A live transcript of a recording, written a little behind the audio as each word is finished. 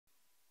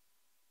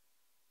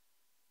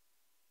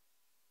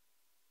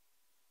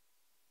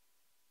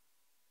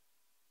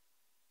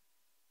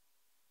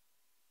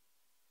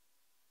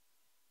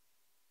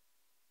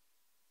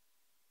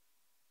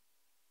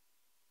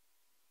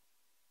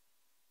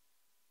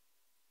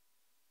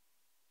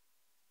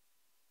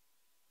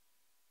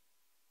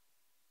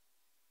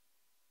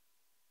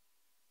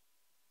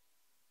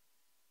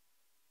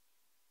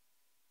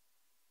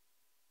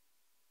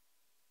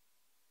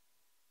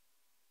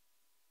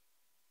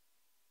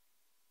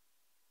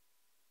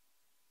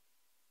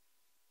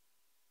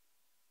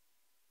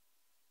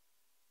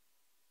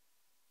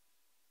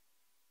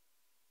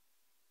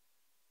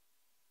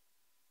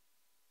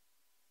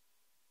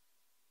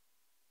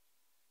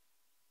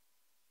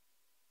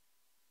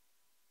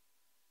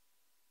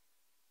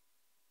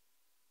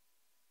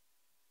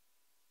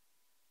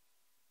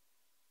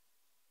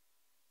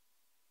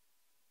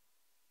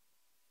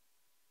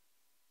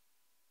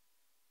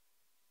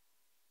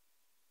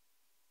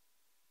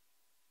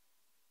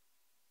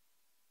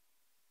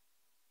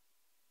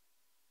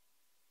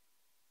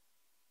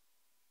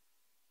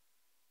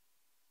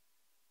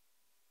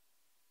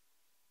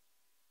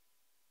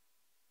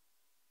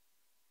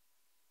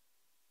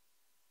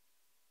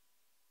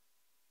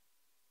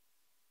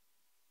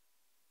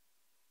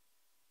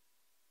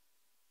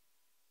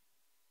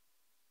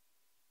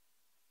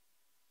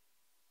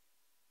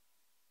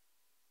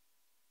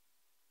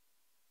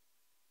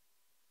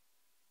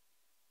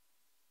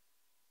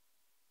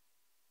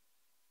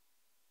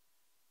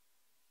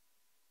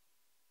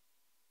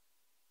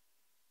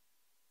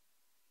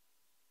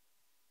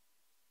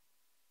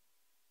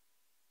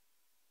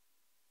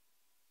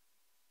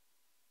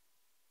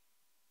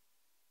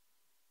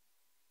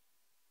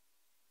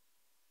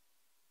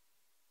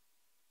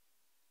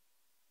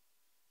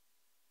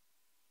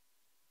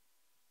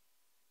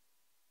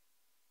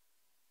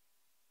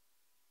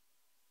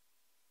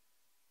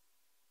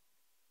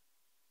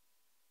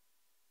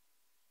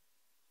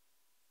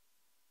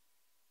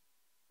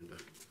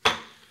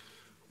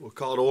We'll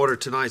call to order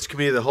tonight's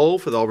Committee of the Whole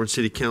for the Auburn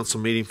City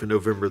Council meeting for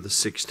November the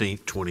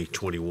 16th,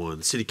 2021.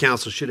 The City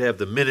Council should have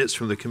the minutes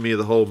from the Committee of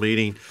the Whole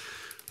meeting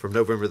from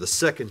November the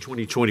 2nd,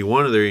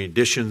 2021. Are there any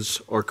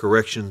additions or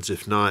corrections?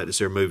 If not, is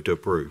there a move to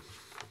approve?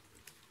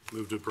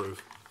 Move to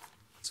approve.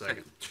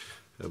 Second.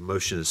 A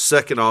motion is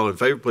second. All in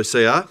favor, please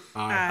say aye.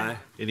 Aye.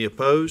 Any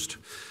opposed?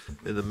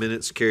 And the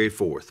minutes carried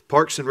forth.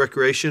 Parks and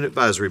Recreation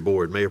Advisory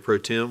Board, Mayor Pro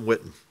Tem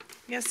Whitten.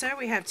 Yes, sir.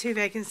 We have two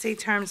vacancy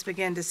terms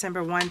begin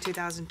December 1,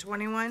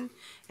 2021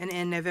 and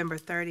end November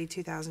 30,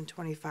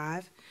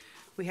 2025.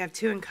 We have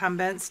two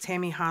incumbents,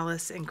 Tammy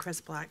Hollis and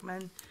Chris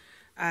Blackman.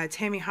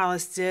 Tammy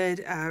Hollis did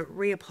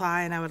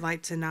reapply, and I would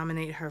like to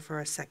nominate her for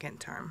a second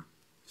term.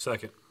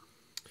 Second.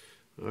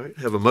 All right,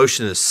 have a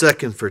motion and a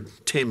second for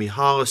Tammy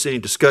Hollis. Any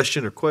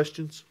discussion or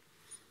questions?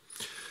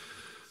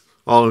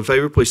 All in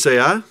favor, please say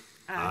aye.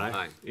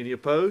 Aye. Any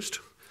opposed?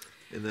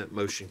 And that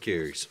motion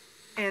carries.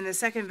 And the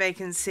second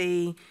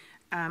vacancy,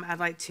 I'd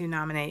like to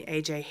nominate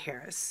A.J.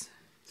 Harris.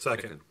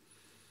 Second.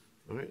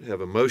 All right,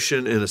 have a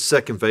motion and a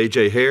second for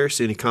A.J.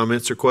 Harris. Any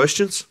comments or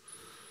questions?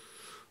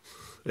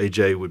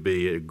 A.J. would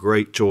be a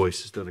great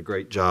choice. He's done a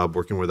great job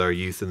working with our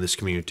youth in this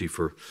community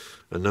for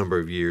a number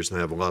of years, and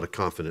I have a lot of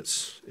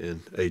confidence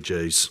in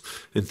A.J.'s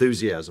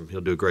enthusiasm.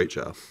 He'll do a great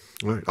job.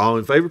 All right, all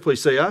in favor,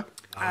 please say aye.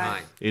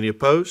 Aye. Any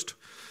opposed?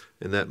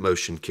 And that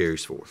motion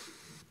carries forward.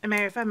 And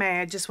Mayor, if I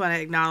may, I just want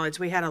to acknowledge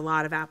we had a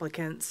lot of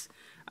applicants.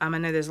 I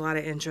know there's a lot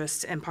of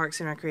interest in Parks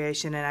and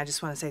Recreation, and I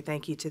just want to say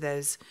thank you to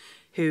those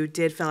who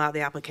did fill out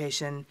the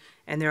application,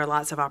 and there are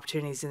lots of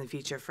opportunities in the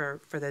future for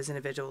those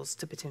individuals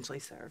to potentially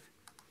serve.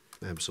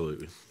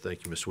 Absolutely.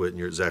 Thank you, Ms. Whitten.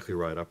 You're exactly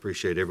right. I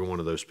appreciate every one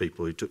of those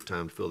people who took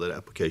time to fill that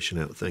application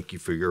out. Thank you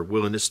for your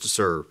willingness to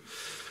serve.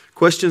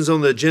 Questions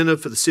on the agenda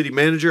for the city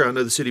manager? I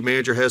know the city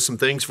manager has some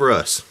things for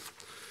us.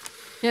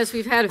 Yes,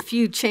 we've had a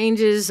few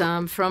changes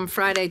from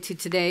Friday to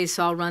today,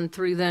 so I'll run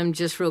through them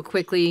just real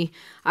quickly.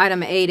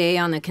 Item 8A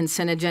on the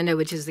consent agenda,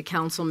 which is the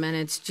council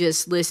minutes,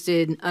 just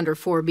listed under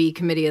 4B,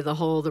 Committee of the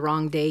Whole, the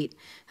wrong date.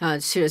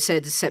 It should have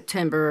said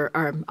October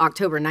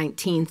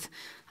 19th.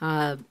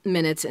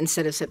 Minutes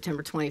instead of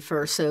September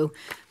 21st. So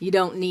you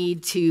don't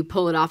need to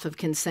pull it off of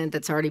consent.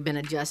 That's already been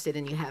adjusted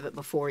and you have it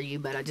before you,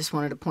 but I just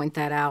wanted to point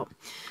that out.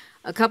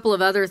 A couple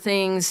of other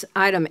things.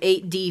 Item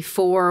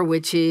 8D4,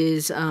 which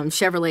is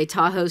Chevrolet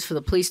Tahoes for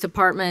the police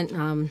department.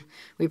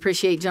 We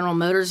appreciate General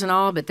Motors and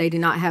all, but they do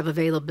not have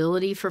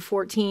availability for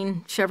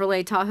 14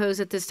 Chevrolet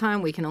Tahoes at this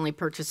time. We can only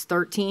purchase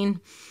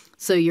 13.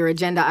 So your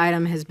agenda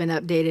item has been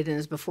updated and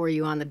is before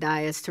you on the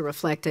dais to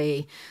reflect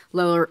a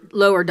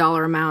lower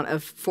dollar amount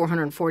of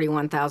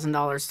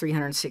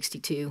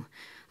 $441,362,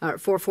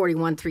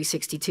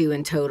 $441,362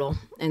 in total.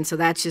 And so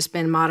that's just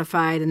been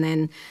modified. And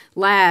then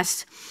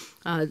last,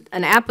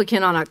 an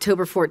applicant on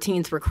October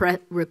 14th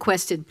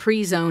requested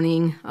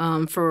pre-zoning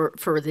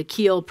for the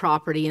Keel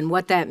property. And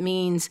what that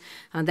means,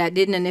 that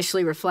didn't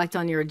initially reflect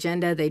on your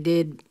agenda. They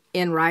did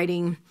in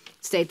writing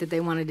state that they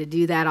wanted to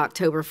do that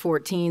October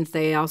 14th.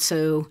 They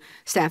also,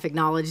 staff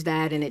acknowledged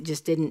that, and it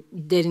just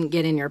didn't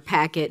get in your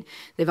packet.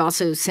 They've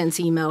also since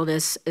emailed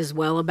us as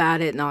well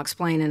about it, and I'll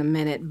explain in a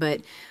minute.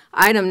 But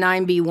item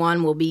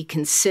 9B1 will be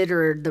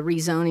considered the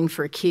rezoning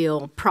for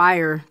Keel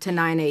prior to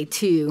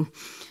 9A2.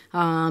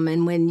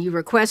 And when you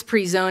request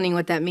pre-zoning,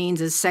 what that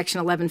means is Section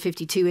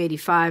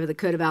 115285 of the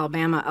Code of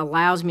Alabama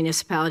allows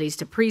municipalities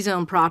to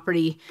pre-zone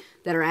property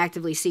that are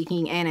actively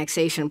seeking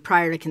annexation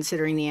prior to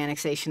considering the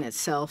annexation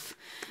itself.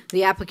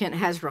 The applicant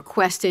has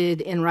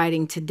requested in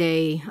writing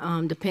today,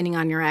 depending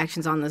on your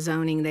actions on the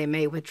zoning, they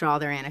may withdraw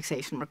their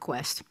annexation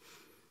request.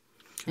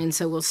 And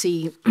so we'll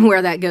see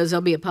where that goes.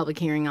 There'll be a public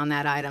hearing on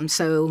that item.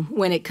 So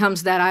when it comes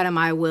to that item,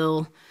 I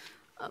will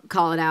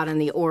call it out in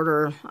the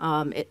order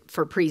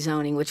for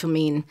pre-zoning, which will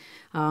mean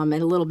a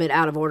little bit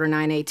out of order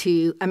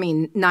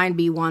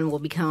 9B1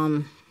 will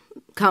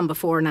come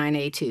before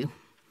 9A2. Okay.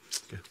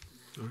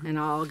 Right. And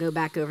I'll go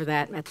back over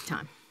that at the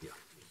time. Yeah.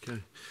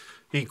 Okay.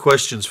 Any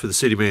questions for the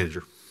city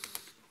manager?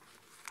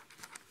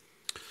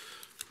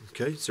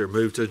 Okay, is there a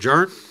move to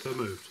adjourn? So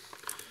moved.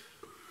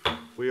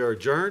 We are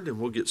adjourned, and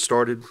we'll get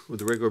started with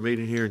the regular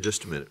meeting here in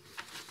just a minute.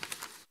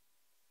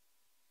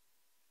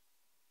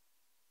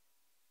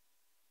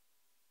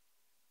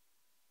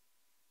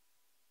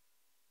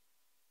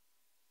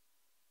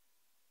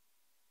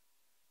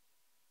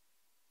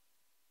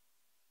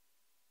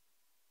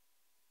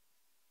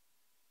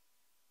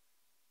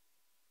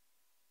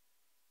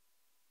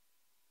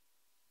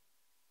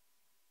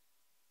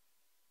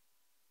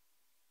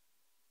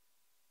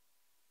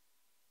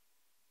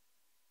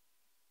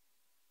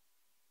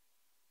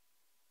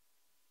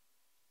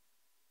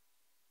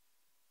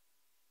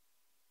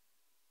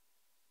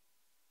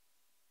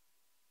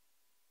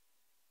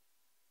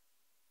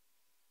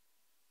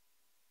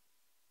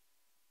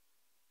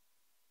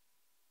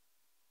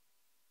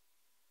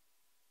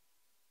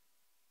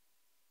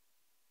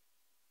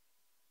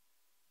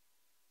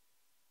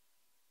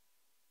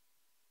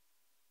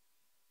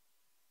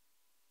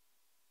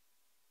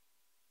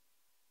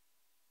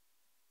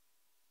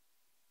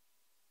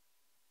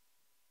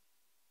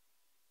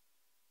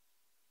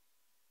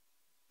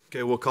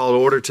 Okay, we'll call to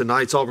order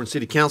tonight's Auburn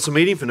City Council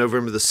meeting for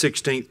November the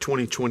 16th,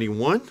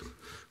 2021.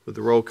 With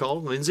the roll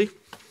call, Lindsay.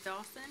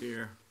 Dawson.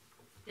 Here.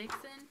 Dixon.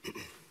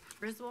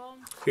 Griswold.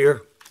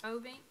 Here.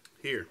 Oving.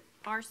 Here.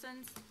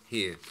 Parsons.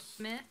 Here.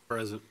 Smith.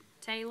 Present.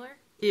 Taylor.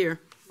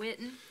 Here.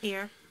 Witten.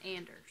 Here.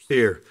 Anders.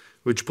 Here.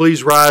 Would you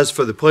please rise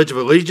for the Pledge of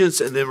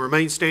Allegiance and then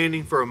remain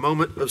standing for a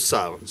moment of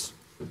silence.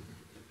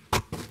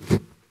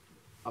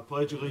 I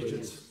pledge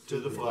allegiance to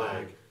the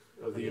flag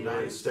of the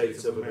United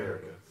States of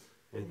America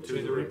and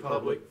to the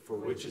republic for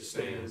which it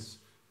stands,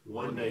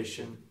 one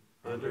nation,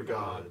 under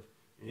God,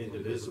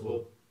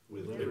 indivisible,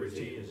 with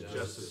liberty and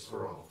justice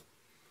for all.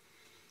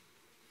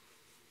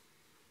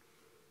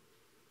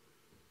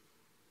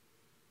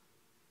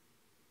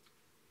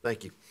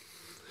 Thank you.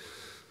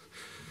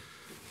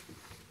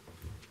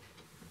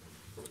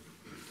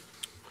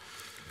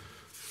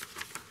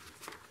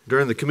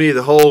 During the committee of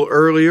the whole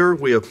earlier,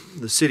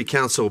 the city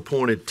council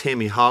appointed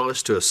Tammy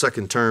Hollis to a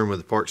second term with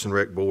the Parks and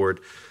Rec Board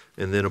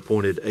and then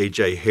appointed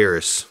A.J.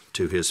 Harris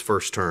to his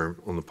first term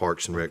on the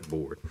Parks and Rec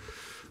Board.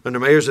 Under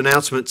Mayor's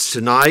announcements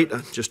tonight,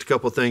 just a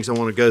couple of things I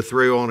want to go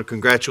through. I want to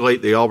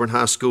congratulate the Auburn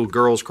High School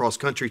girls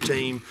cross-country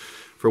team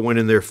for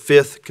winning their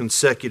 5th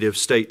consecutive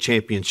state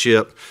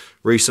championship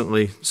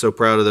recently. So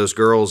proud of those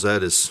girls.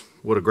 That is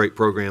what a great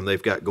program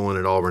they've got going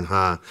at Auburn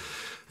High.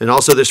 And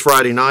also this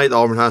Friday night, the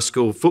Auburn High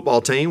School football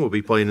team will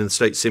be playing in the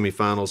state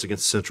semifinals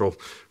against Central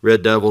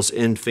Red Devils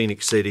in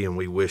Phoenix City, and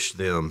we wish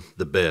them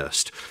the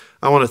best.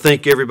 I want to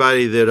thank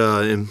everybody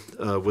that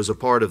was a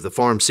part of the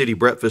Farm City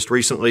breakfast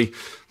recently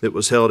that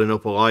was held in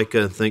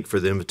Opelika, and thank for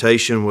the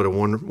invitation. What a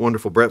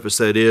wonderful breakfast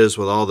that is,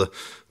 with all the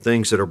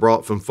things that are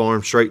brought from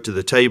farm straight to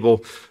the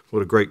table.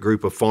 What a great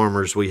group of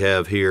farmers we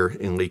have here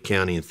in Lee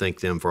County, and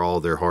thank them for all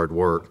their hard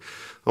work.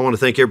 I want to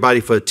thank everybody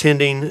for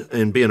attending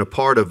and being a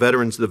part of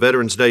the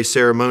Veterans Day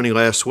ceremony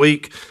last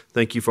week.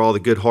 Thank you for all the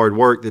good hard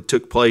work that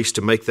took place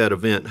to make that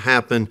event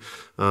happen.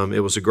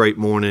 It was a great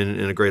morning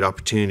and a great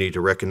opportunity to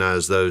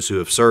recognize those who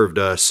have served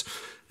us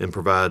and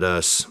provide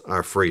us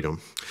our freedom.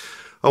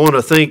 I want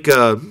to thank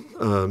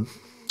the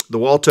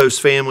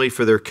Waltos family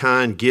for their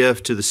kind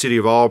gift to the City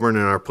of Auburn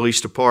and our police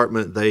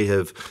department. They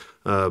have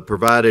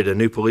provided a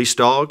new police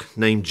dog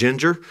named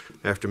Ginger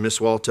after Miss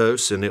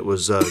Waltos, and it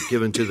was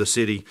given to the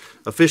city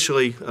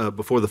officially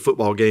before the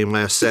football game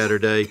last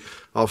Saturday.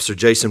 Officer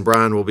Jason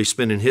Bryan will be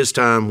spending his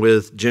time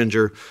with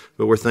Ginger,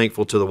 but we're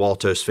thankful to the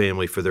Waltos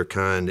family for their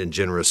kind and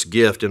generous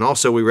gift. And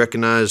also we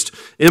recognized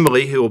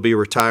Emily, who will be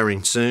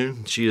retiring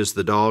soon. She is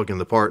the dog and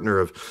the partner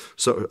of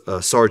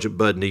Sergeant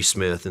Bud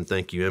Neesmith, and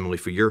thank you, Emily,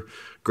 for your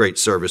great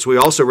service. We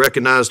also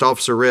recognized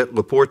Officer Rhett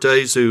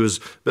Laportes, who has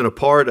been a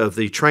part of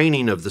the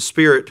training of the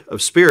Spirit,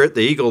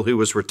 the Eagle, who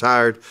was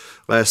retired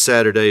last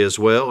Saturday as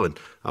well. And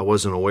I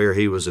wasn't aware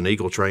he was an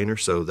Eagle trainer,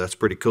 so that's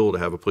pretty cool to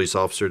have a police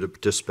officer that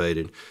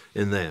participated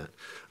in that.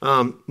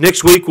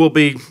 Next week, we'll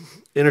be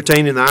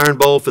entertaining the Iron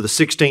Bowl for the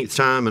 16th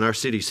time in our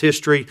city's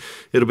history.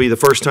 It'll be the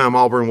first time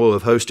Auburn will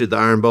have hosted the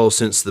Iron Bowl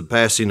since the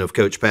passing of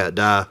Coach Pat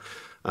Dye.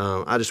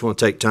 I just want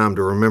to take time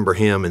to remember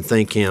him and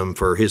thank him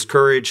for his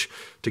courage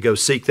to go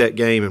seek that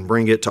game and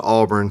bring it to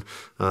Auburn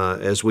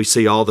as we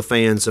see all the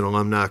fans and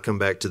alumni come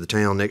back to the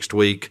town next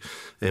week,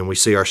 and we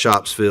see our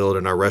shops filled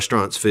and our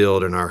restaurants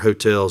filled and our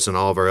hotels and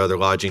all of our other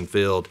lodging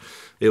filled.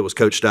 It was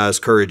Coach Dye's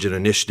courage and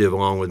initiative,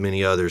 along with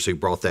many others, who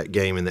brought that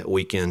game and that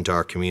weekend to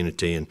our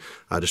community, and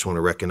I just want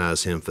to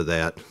recognize him for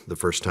that. The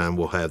first time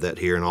we'll have that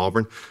here in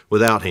Auburn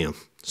without him.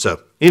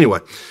 So anyway,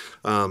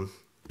 and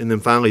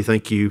then finally,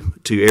 thank you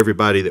to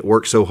everybody that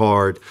worked so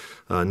hard.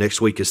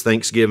 Next week is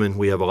Thanksgiving.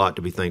 We have a lot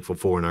to be thankful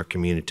for in our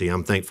community.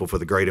 I'm thankful for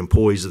the great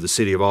employees of the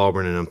City of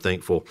Auburn, and I'm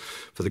thankful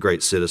for the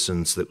great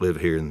citizens that live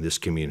here in this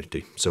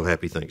community. So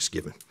happy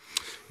Thanksgiving.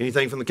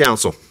 Anything from the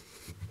council?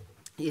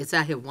 Yes,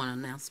 I have one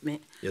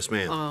announcement. Yes,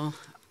 ma'am.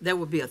 There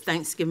will be a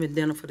Thanksgiving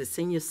dinner for the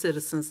senior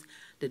citizens,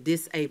 the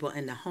disabled,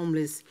 and the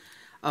homeless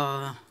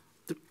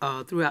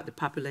throughout the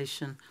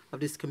population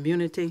of this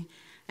community.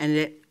 And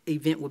that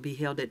event will be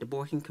held at the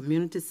Boykin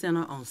Community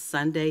Center on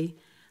Sunday,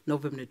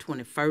 November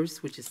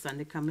 21st, which is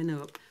Sunday coming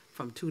up,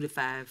 from 2 to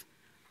 5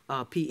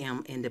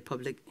 p.m. in the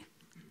public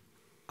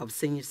of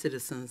senior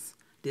citizens,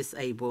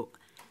 disabled,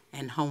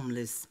 and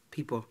homeless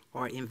people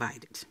are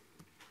invited.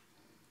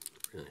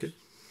 Okay.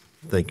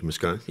 Thank you, Ms.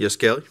 Connie. Yes,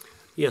 Kelly?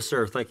 Yes,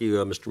 sir. Thank you,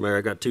 Mr. Mayor.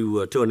 I got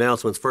two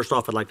announcements. First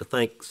off, I'd like to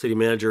thank City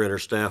Manager and her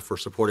staff for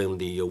supporting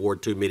the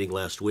Ward 2 meeting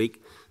last week.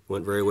 It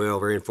went very well,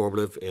 very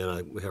informative,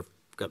 and we have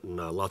gotten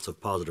lots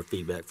of positive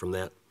feedback from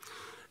that.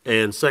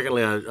 And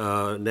secondly,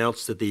 I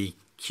announced that the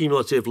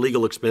cumulative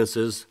legal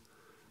expenses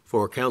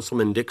for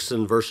Councilman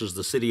Dixon versus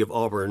the City of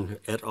Auburn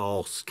et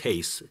al.'s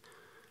case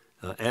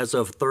as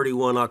of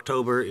 31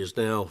 October is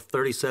now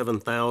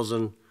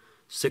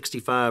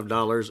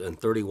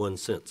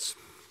 $37,065.31.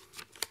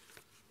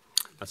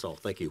 That's all.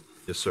 Thank you.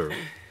 Yes, sir.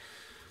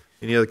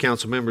 Any other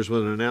council members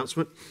with an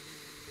announcement?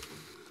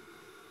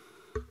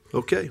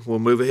 Okay, we'll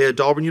move ahead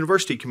to Auburn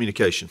University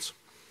Communications.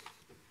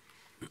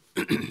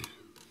 Hi,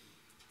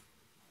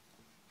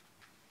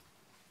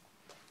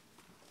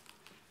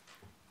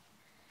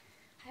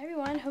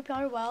 everyone. Hope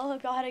y'all are well.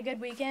 Hope y'all had a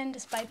good weekend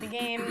despite the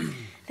game.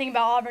 The thing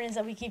about Auburn is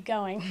that we keep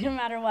going no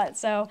matter what.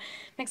 So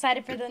I'm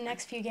excited for the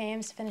next few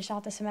games to finish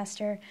out the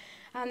semester.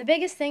 The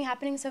biggest thing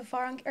happening so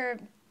far, in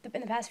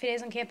the past few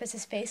days on campus,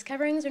 is face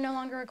coverings are no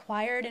longer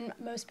required in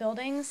most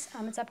buildings.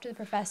 It's up to the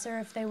professor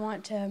if they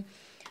want to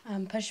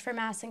push for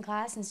masks in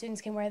class, and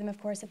students can wear them,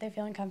 of course, if they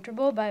feel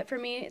uncomfortable. But for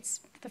me, it's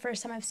the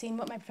first time I've seen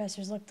what my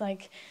professors looked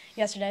like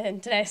yesterday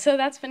and today. So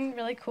that's been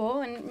really cool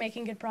and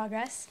making good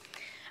progress.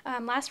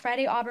 Last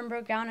Friday, Auburn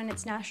broke ground on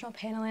its National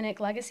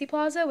Panhellenic Legacy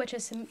Plaza, which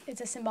is it's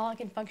a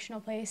symbolic and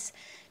functional place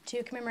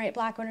to commemorate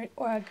Black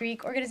or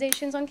Greek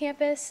organizations on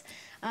campus.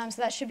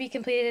 So that should be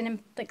completed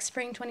in like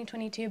spring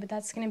 2022, but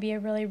that's going to be a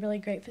really, really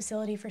great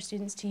facility for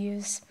students to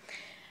use.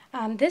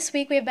 This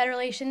week we have Better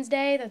Relations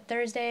Day, the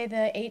Thursday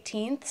the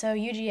 18th, so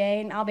UGA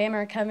and Alabama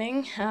are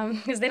coming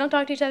because they don't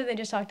talk to each other, they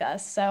just talk to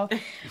us. So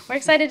we're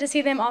excited to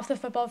see them off the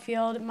football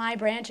field. My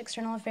branch,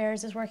 External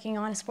Affairs, is working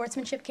on a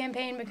sportsmanship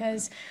campaign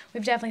because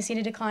we've definitely seen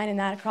a decline in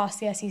that across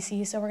the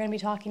SEC, so we're going to be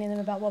talking to them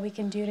about what we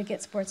can do to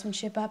get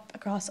sportsmanship up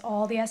across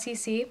all the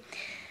SEC.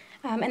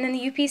 And then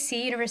the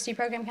UPC, University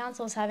Program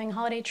Council, is having a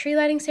holiday tree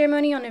lighting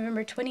ceremony on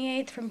November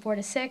 28th from 4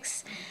 to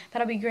 6.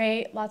 That'll be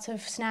great, lots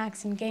of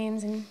snacks and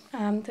games,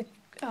 and the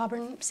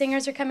Auburn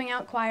singers are coming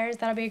out, choirs.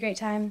 That'll be a great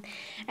time.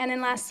 And then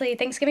lastly,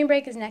 Thanksgiving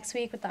break is next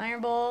week with the Iron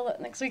Bowl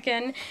next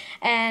weekend.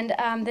 And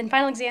then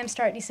final exams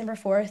start December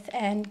 4th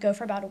and go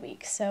for about a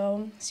week.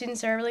 So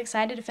students are really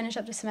excited to finish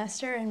up the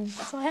semester, and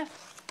that's all I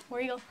have.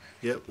 War Eagle.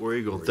 Yep, War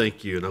Eagle.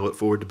 Thank you, and I look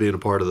forward to being a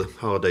part of the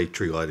holiday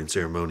tree lighting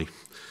ceremony.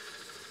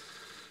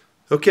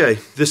 Okay,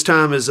 this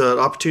time is an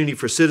opportunity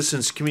for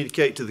citizens to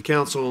communicate to the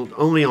council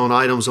only on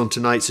items on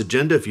tonight's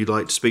agenda. If you'd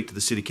like to speak to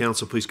the city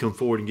council, please come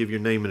forward and give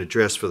your name and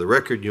address for the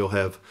record. You'll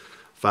have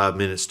 5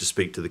 minutes to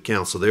speak to the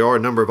council. There are a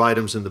number of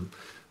items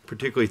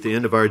particularly at the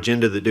end of our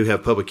agenda, that do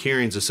have public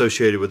hearings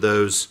associated with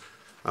those.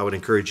 I would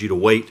encourage you to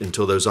wait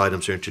until those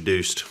items are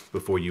introduced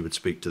before you would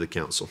speak to the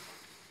council.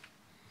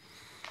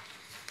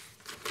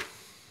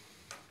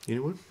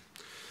 Anyone?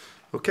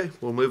 Okay,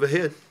 we'll move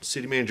ahead.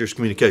 City Manager's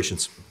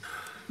communications.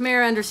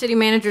 Mayor, under City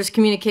Manager's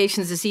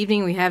communications this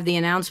evening, we have the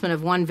announcement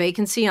of one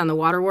vacancy on the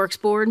Waterworks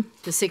Board.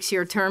 The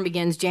 6-year term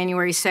begins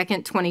January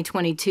 2nd,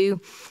 2022,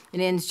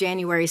 and ends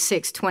January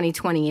 6th,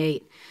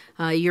 2028.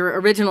 Your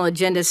original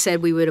agenda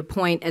said we would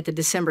appoint at the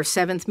December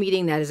 7th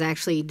meeting. That is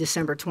actually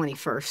December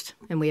 21st,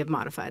 and we have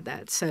modified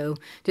that. So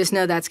just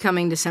know that's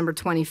coming December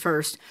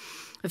 21st.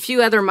 A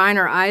few other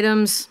minor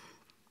items.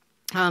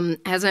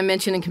 As I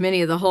mentioned in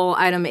committee of the whole,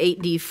 item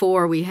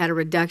 8D4, we had a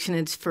reduction.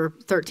 It's for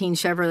 13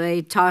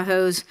 Chevrolet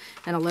Tahoes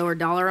and a lower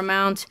dollar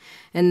amount.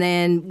 And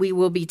then we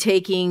will be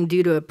taking,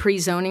 due to a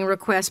pre-zoning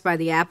request by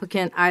the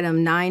applicant,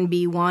 item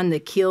 9B1, the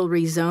Keel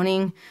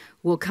rezoning,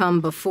 will come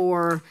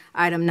before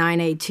item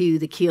 9A2,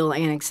 the Keel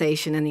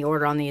annexation, in the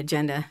order on the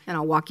agenda. And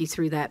I'll walk you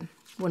through that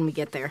when we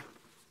get there.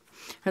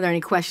 Are there any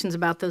questions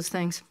about those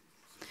things?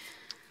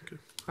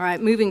 All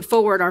right, moving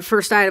forward, our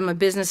first item of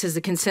business is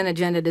the consent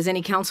agenda. Does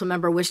any council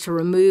member wish to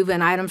remove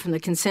an item from the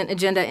consent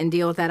agenda and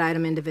deal with that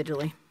item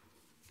individually?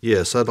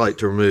 Yes, I'd like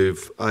to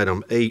remove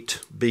item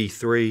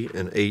 8B3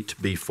 and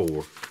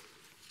 8B4.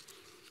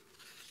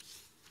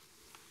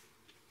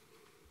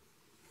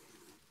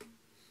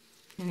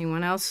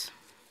 Anyone else?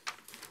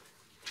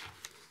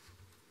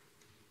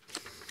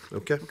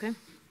 Okay. Okay.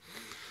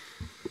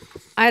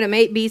 Item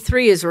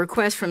 8B3 is a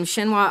request from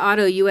Shenhua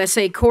Auto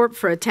USA Corp.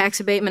 For a tax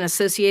abatement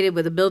associated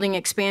with a building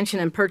expansion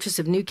and purchase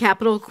of new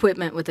capital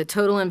equipment with a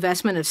total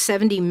investment of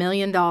 $70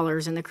 million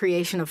and the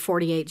creation of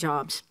 48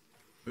 jobs.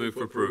 Move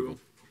for approval.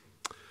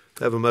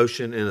 I have a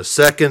motion and a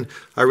second.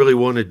 I really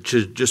wanted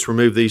to just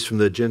remove these from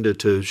the agenda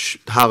to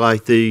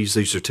highlight these.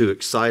 These are two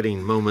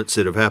exciting moments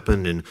that have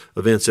happened and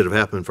events that have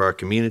happened for our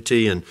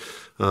community. And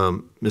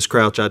Ms.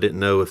 Crouch, I didn't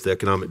know if the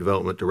Economic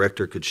Development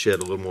Director could shed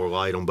a little more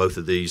light on both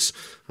of these.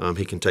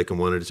 He can take them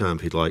one at a time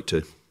if he'd like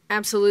to.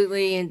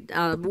 Absolutely. And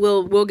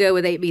we'll go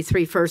with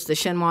 8B3 first, the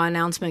Shenhua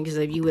announcement, because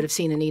you would have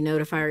seen an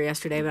e-notifier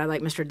yesterday. But I'd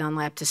like Mr.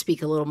 Dunlap to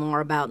speak a little more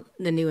about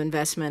the new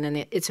investment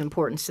and its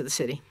importance to the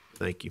city.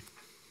 Thank you.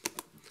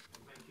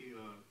 Thank you,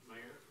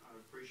 Mayor. I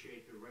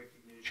appreciate the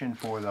recognition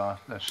for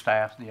the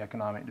staff, the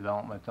economic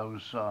development.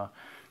 Those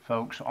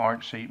folks,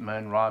 Art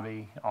Seatman,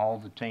 Robbie, all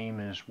the team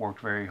has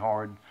worked very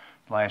hard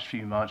the last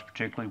few months,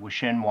 particularly with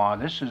Shenhua.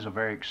 This is a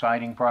very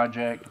exciting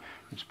project.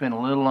 It's been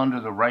a little under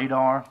the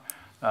radar.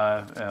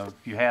 If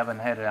you haven't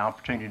had an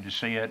opportunity to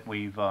see it,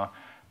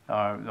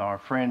 our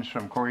friends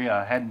from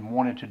Korea hadn't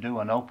wanted to do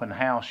an open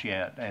house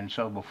yet, and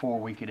so before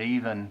we could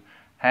even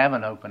have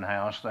an open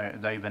house,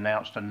 they've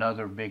announced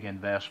another big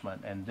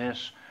investment. And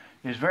this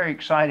is very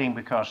exciting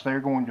because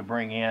they're going to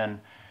bring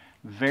in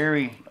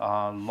very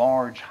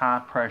large,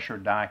 high-pressure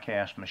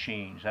die-cast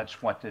machines.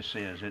 That's what this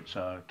is. It's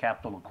a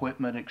capital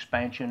equipment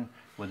expansion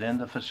within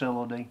the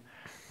facility.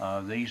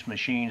 These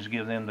machines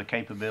give them the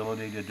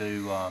capability to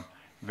do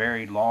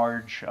very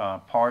large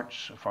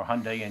parts for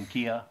Hyundai and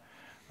Kia.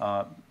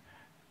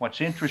 What's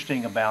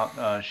interesting about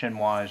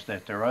Shenhua is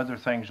that there are other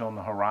things on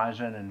the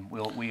horizon, and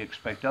we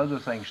expect other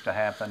things to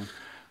happen.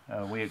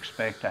 We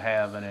expect to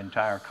have an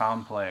entire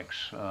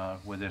complex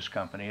with this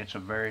company. It's a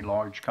very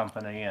large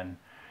company, and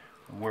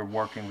we're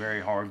working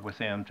very hard with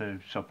them to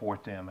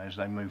support them as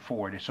they move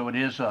forward. So it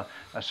is a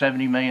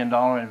 $70 million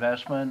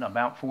investment,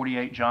 about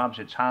 48 jobs.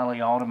 It's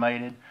highly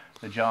automated.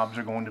 The jobs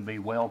are going to be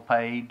well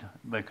paid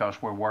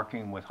because we're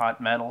working with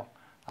hot metal,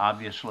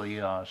 obviously.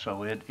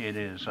 So it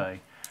is a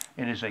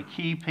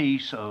key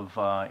piece of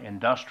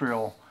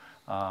industrial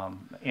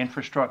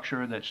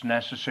infrastructure that's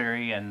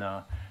necessary in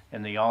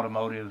the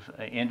automotive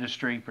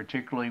industry,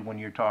 particularly when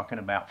you're talking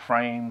about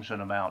frames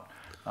and about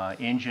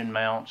engine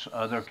mounts,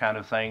 other kind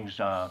of things,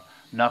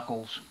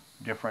 knuckles,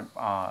 different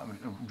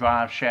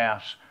drive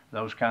shafts,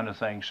 those kind of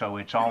things. So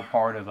it's all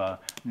part of a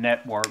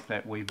network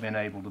that we've been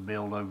able to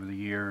build over the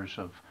years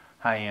of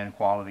high-end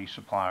quality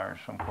suppliers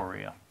from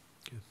Korea.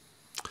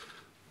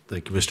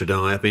 Thank you, Mr.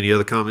 Dunlap. Any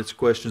other comments or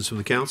questions from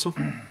the council?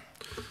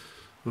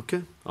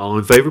 Okay. All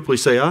in favor,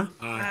 please say aye.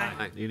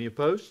 Aye. Any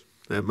opposed?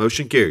 That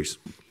motion carries.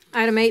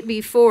 Item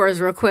 8B4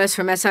 is a request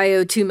from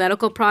SIO2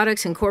 Medical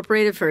Products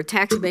Incorporated for a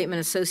tax abatement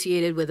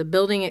associated with a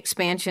building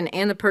expansion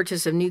and the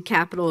purchase of new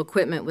capital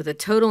equipment with a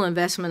total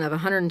investment of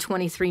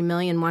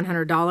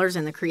 $123,100,000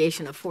 and the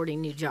creation of 40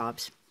 new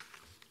jobs.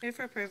 Move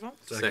for approval.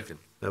 Second.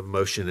 I have a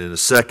motion and a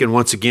second.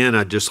 Once again,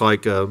 I'd just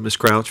like Ms.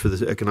 Crouch, for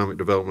the Economic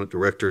Development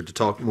Director, to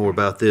talk more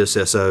about this.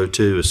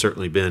 SIO2 has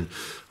certainly been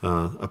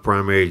a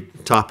primary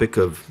topic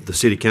of the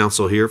City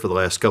Council here for the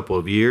last couple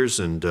of years,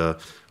 and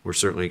we're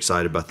certainly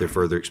excited about their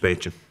further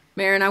expansion.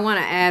 Mayor, and I want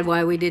to add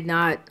why we did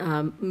not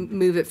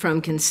move it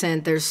from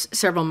consent. There's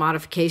several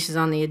modifications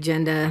on the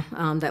agenda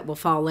that will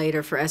fall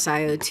later for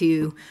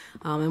SIO2.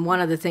 And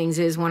one of the things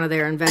is one of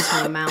their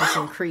investment amounts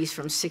increased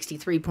from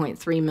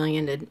 $63.3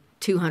 million to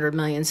 $200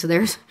 million. So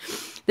there's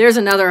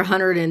another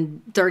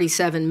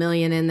 $137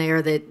 million in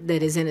there that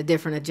is in a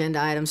different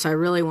agenda item. So I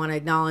really want to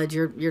acknowledge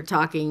you're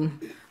talking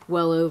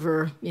well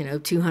over,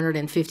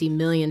 $250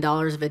 million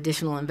of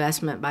additional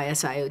investment by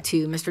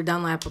SIO2. Mr.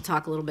 Dunlap will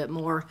talk a little bit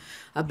more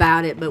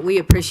about it, but we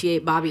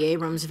appreciate Bobby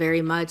Abrams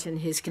very much and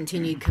his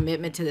continued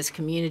commitment to this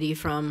community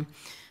from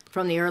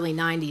the early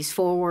 90s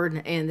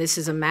forward, and this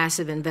is a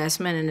massive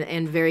investment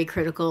and very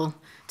critical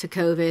to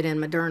COVID and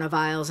Moderna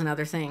vials and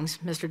other things.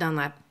 Mr.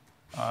 Dunlap.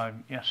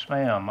 Yes,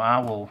 ma'am. I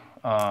will,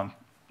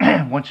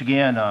 once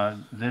again,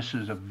 this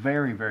is a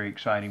very, very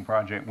exciting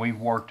project. We've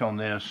worked on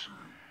this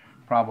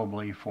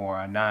probably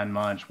for 9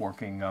 months,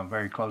 working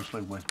very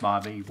closely with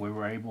Bobby. We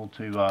were able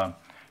to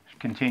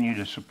continue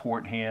to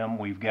support him.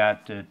 We've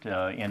got it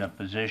in a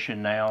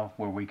position now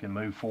where we can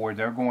move forward.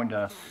 They're going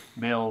to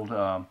build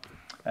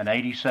an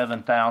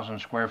 87,000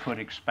 square foot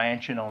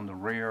expansion on the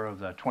rear of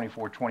the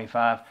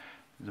 2425.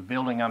 The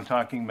building I'm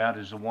talking about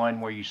is the one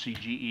where you see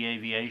GE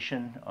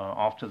Aviation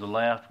off to the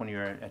left when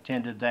you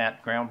attended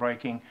that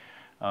groundbreaking.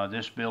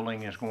 This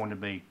building is going to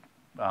be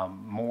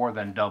more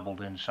than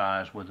doubled in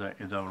size with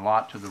the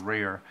lot to the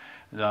rear.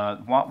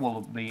 What will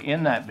be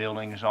in that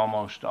building is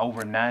almost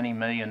over $90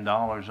 million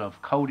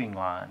of coating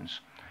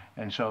lines.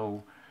 And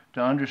so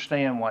to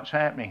understand what's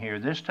happening here,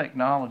 this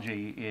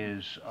technology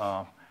is,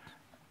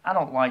 I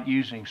don't like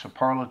using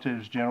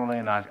superlatives generally,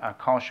 and I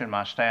caution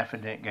my staff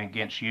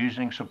against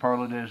using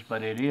superlatives,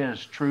 but it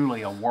is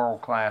truly a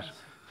world-class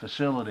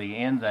facility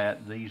in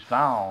that these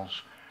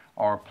valves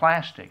are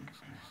plastic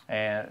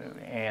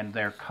and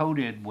they're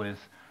coated with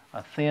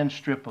a thin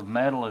strip of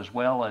metal as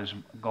well as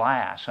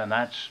glass, and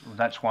that's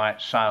why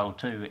it's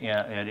SIO2.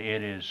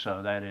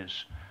 That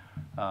is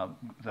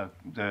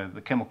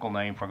the chemical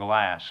name for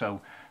glass. So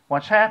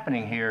what's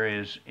happening here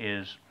is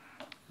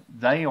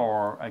they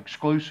are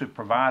exclusive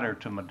provider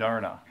to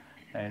Moderna,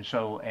 and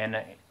so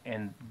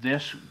and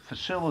this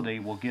facility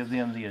will give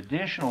them the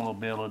additional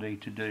ability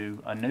to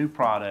do a new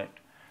product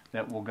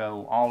that will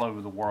go all over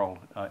the world,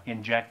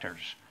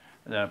 injectors.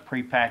 The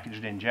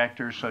prepackaged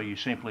injectors, so you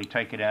simply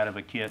take it out of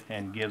a kit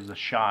and give the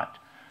shot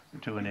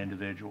to an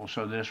individual.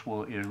 So this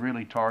is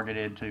really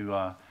targeted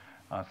to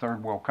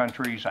third world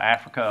countries,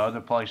 Africa, other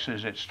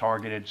places. It's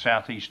targeted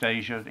Southeast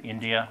Asia,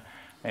 India,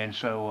 and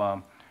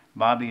so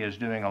Bobby is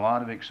doing a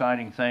lot of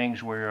exciting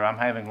things. Where I'm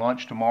having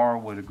lunch tomorrow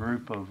with a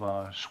group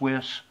of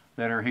Swiss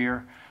that are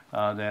here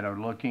that are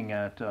looking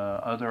at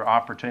other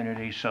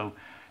opportunities. So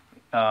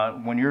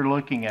when you're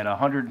looking at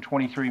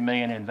 $123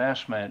 million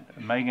investment,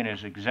 Megan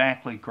is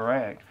exactly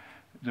correct.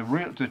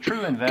 The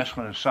true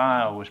investment of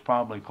SIO was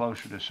probably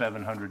closer to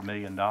 $700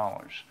 million.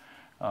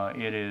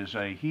 It is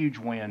a huge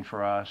win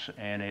for us,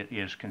 and it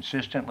is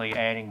consistently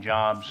adding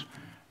jobs.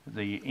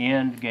 The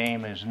end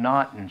game is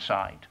not in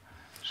sight.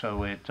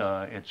 So it's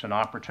an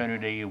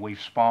opportunity. We've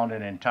spawned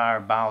an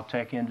entire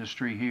biotech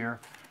industry here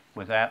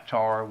with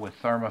Aptar, with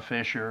Thermo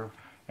Fisher,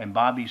 and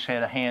Bobby's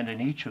had a hand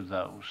in each of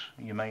those.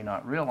 You may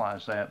not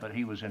realize that, but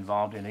he was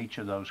involved in each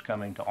of those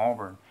coming to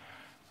Auburn.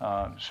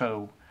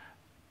 So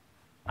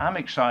I'm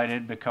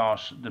excited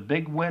because the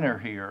big winner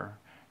here,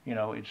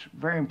 it's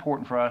very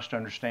important for us to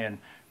understand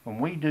when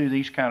we do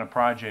these kind of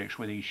projects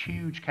with these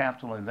huge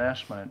capital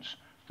investments,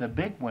 the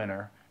big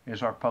winner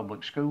is our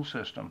public school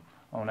system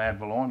on ad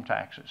valorem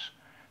taxes.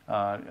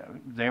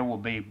 there will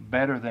be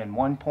better than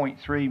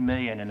 1.3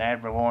 million in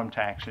ad valorem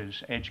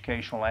taxes,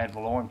 educational ad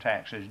valorem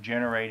taxes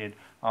generated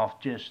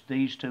off just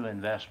these two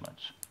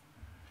investments.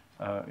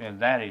 And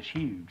that is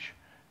huge.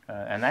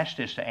 And that's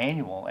just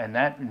annual. And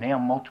that now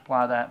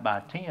multiply that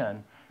by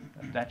 10,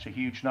 that's a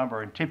huge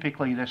number. And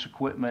typically this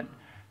equipment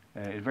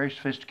is very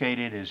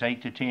sophisticated, is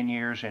 8 to 10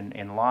 years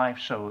in life.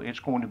 So it's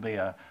going to be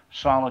a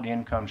solid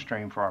income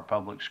stream for our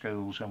public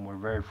schools. And we're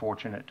very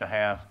fortunate to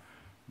have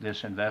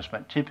this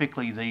investment.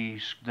 Typically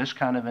this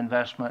kind of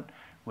investment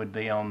would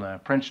be on the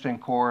Princeton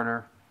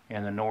corridor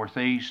in the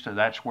Northeast. So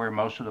that's where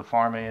most of the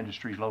pharma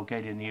industry is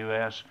located in the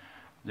U.S.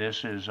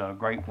 This is a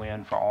great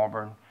win for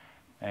Auburn.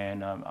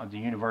 And the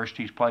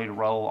university's played a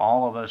role.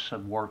 All of us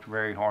have worked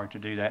very hard to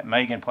do that.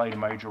 Megan played a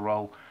major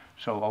role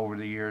over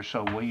the years.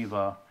 So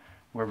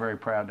we're very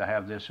proud to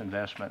have this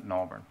investment in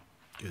Auburn.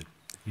 Good.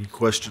 Any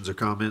questions or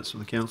comments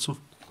from the council?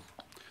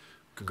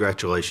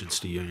 Congratulations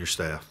to you and your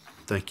staff.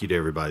 Thank you to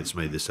everybody that's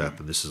made this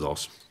happen. This is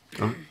awesome.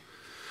 All right.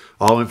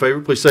 All in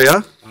favor, please say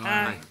aye.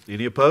 Aye.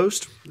 Any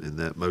opposed? And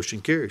that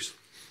motion carries.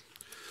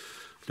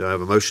 Do I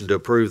have a motion to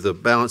approve the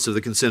balance of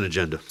the consent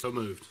agenda? So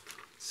moved.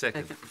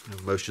 Second. I have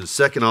a motion is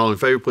second. All in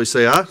favor, please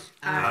say aye.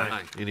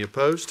 Aye. Any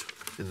opposed?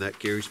 And that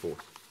carries forward.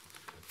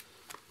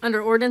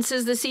 Under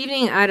ordinances this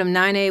evening, item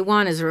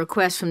 9A1 is a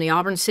request from the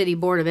Auburn City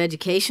Board of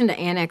Education to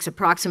annex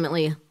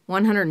approximately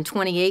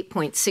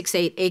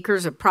 128.68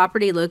 acres of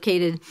property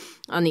located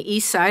on the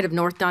east side of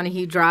North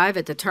Donahue Drive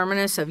at the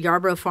terminus of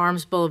Yarborough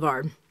Farms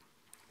Boulevard.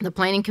 The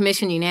Planning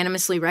Commission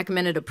unanimously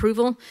recommended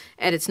approval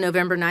at its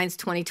November 9th,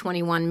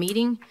 2021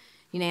 meeting.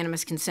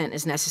 Unanimous consent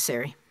is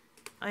necessary.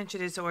 I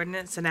introduce the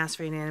ordinance and ask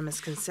for unanimous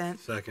consent.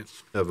 Second.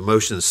 I have a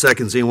motion and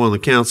second. Does anyone on the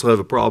council have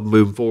a problem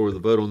moving forward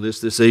with the vote on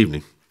this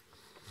evening?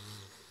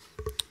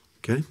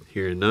 Okay,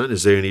 hearing none.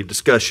 Is there any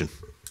discussion?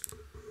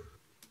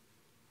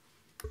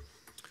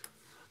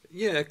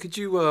 Yeah, could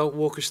you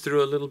walk us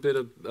through a little bit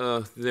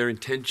of their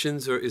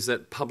intentions, or is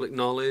that public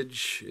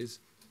knowledge?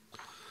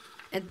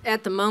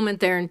 At the moment,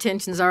 their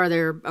intentions are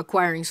they're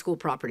acquiring school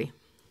property.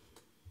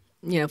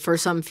 For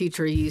some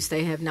future use.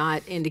 They have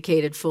not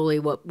indicated fully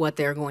what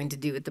they're going to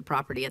do with the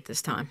property at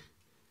this time.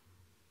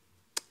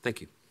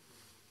 Thank you.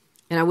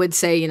 And I would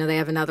say, they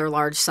have another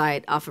large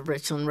site off of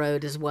Richland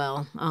Road as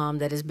well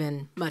that has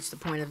been much the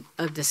point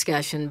of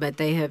discussion, but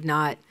they have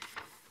not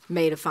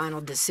made a final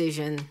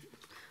decision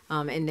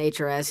in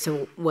nature as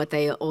to what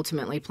they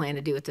ultimately plan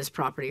to do with this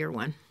property or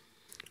when.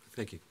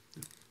 Thank you.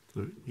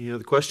 All right, any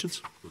other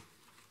questions?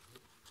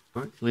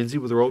 All right, Lindsay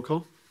with a roll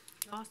call.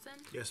 Dawson,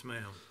 Yes,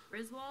 ma'am.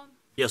 Griswold,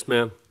 Yes,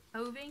 ma'am.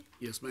 Hovey,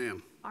 Yes,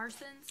 ma'am.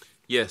 Parsons,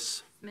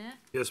 Yes. Smith,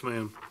 Yes,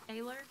 ma'am.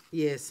 Taylor,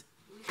 Yes.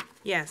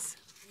 Yes.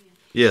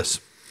 Yes.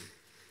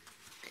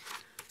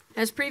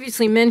 As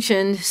previously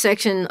mentioned,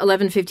 Section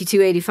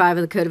 115285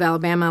 of the Code of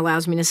Alabama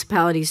allows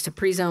municipalities to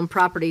pre-zone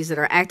properties that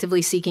are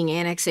actively seeking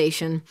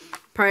annexation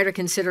prior to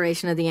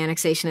consideration of the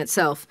annexation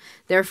itself.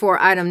 Therefore,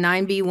 item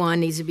 9B1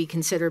 needs to be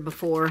considered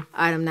before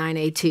item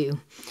 9A2.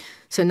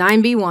 So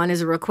 9B1 is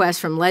a request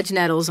from Ledge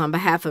Nettles on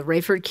behalf of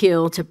Rayford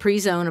Keel to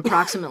pre-zone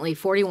approximately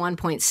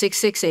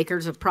 41.66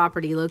 acres of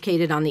property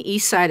located on the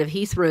east side of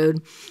Heath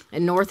Road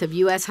and north of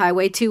U.S.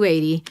 Highway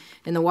 280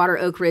 in the Water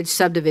Oak Ridge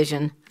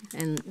subdivision.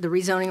 And the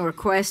rezoning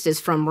request is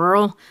from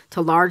rural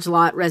to large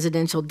lot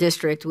residential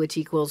district, which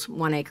equals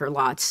 1 acre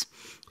lots,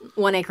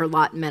 1 acre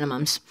lot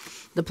minimums.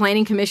 The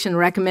Planning Commission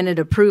recommended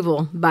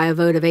approval by a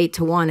vote of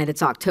 8-1 at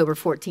its October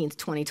 14th,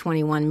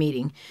 2021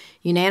 meeting.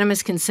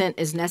 Unanimous consent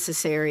is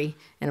necessary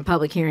and a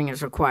public hearing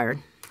is required.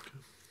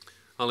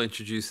 I'll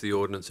introduce the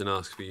ordinance and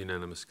ask for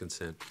unanimous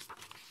consent.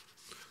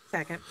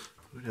 Second.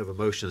 We have a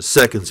motion and a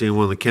second. Does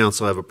anyone on the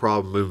council have a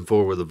problem moving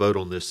forward with a vote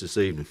on this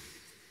evening?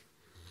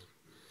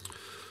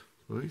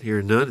 All right,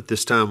 hearing none. At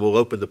this time, we'll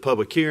open the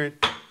public hearing.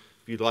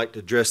 If you'd like to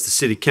address the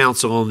city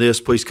council on this,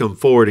 please come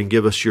forward and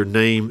give us your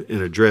name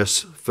and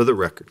address for the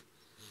record.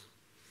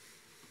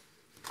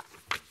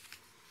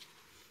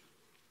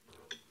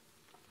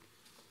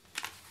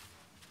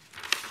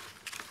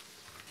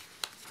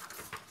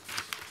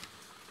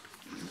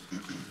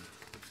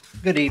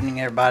 Good evening,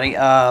 everybody.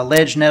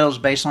 Ledge Nettles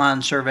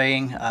Baseline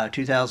Surveying,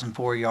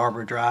 2004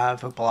 Yarborough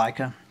Drive,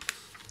 Opelika.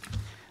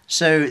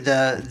 So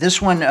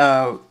this one,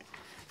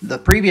 the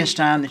previous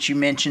time that you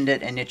mentioned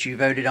it and that you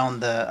voted on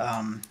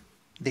the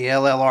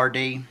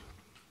LLRD,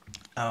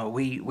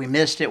 we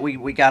missed it.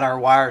 We got our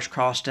wires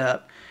crossed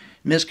up.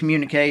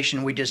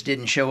 Miscommunication. We just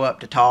didn't show up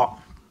to talk.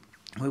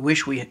 We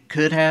wish we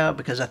could have,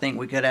 because I think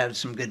we could have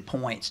some good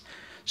points.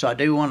 So I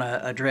do want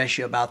to address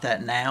you about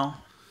that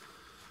now,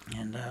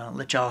 and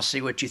let y'all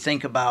see what you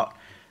think about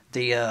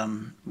the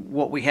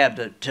what we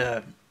have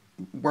to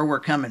where we're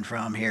coming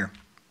from here.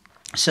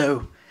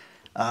 So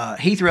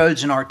Heath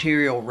Road's an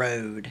arterial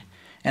road,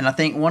 and I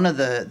think one of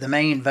the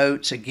main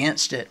votes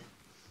against it,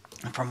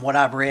 from what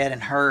I've read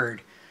and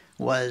heard,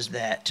 was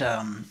that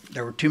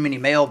there were too many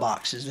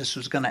mailboxes. This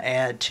was going to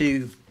add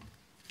to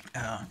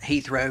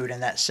Heath Road in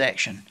that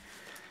section.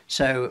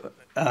 So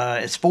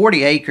it's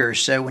 40 acres,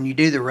 so when you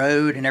do the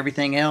road and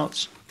everything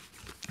else,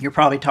 you're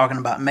probably talking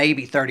about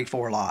maybe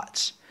 34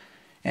 lots.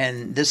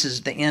 and this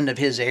is the end of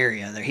his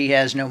area. He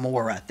has no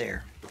more right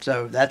there.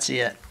 So that's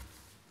it.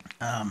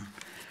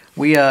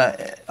 We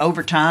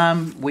over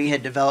time he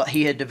had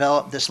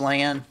developed this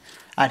land.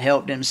 I'd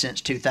helped him since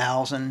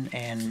 2000,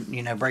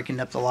 and breaking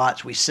up the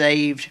lots. We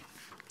saved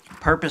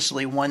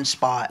purposely one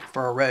spot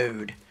for a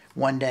road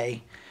one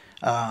day.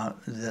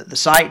 The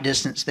site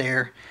distance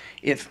there,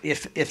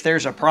 if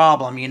there's a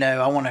problem,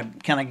 I want to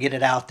kind of get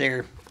it out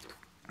there.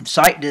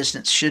 Site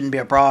distance shouldn't be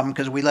a problem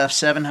because we left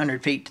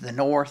 700 feet to the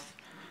north.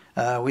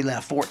 We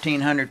left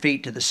 1,400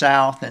 feet to the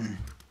south, and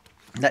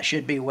that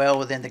should be well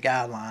within the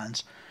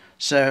guidelines.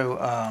 So,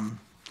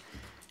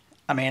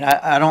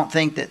 I don't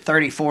think that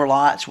 34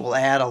 lots will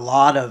add a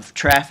lot of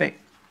traffic.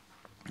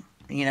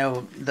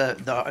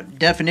 The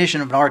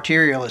definition of an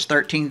arterial is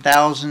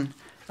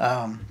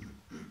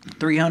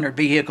 13,300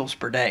 vehicles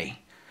per day.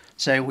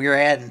 So we're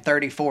adding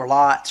 34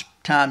 lots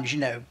times,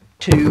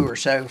 2 or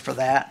so for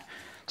that.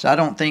 So I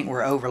don't think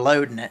we're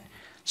overloading it.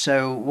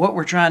 So what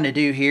we're trying to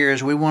do here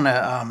is we want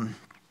to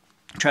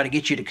try to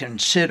get you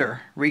to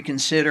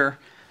reconsider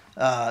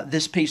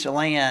this piece of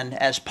land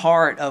as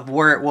part of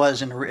where it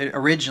was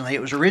originally.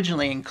 It was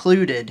originally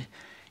included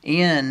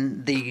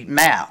in the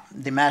map,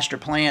 the master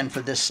plan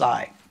for this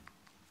site,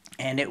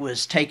 and it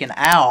was taken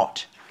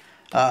out.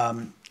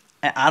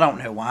 I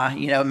don't know why.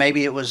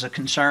 Maybe it was a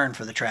concern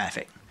for the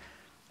traffic.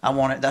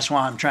 That's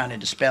why I'm trying to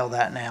dispel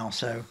that now.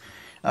 So,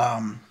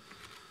 a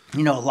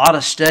lot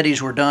of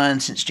studies were done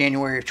since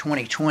January of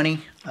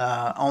 2020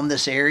 on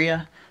this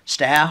area.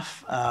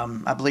 Staff,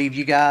 I believe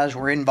you guys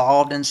were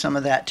involved in some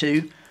of that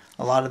too.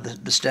 A lot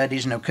of the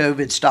studies,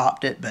 COVID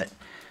stopped it, but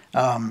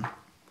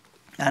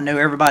I know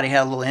everybody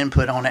had a little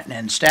input on it,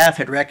 and staff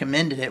had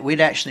recommended it.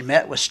 We'd actually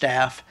met with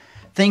staff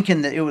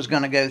thinking that it was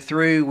going to go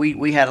through.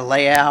 We had a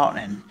layout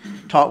and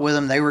talked with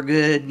them. They were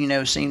good,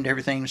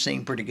 everything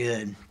seemed pretty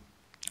good.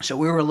 So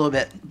we were a little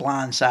bit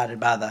blindsided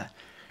by the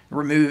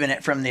removing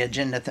it from the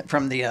agenda,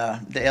 from the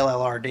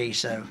LLRD.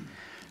 So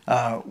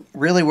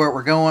really where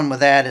we're going with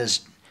that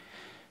is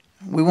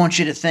we want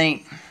you to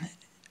think,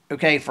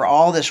 okay, for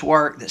all this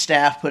work that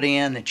staff put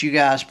in, that you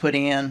guys put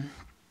in,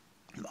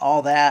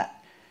 all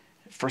that,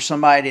 for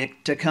somebody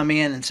to come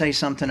in and say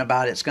something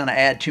about it's going to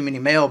add too many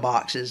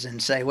mailboxes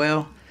and say,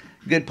 well,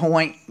 good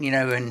point,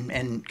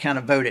 and kind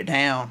of vote it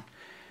down.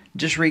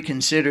 Just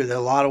reconsider that a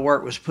lot of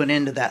work was put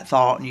into that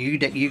thought, and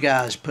you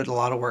guys put a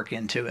lot of work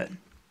into it.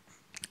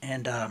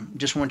 And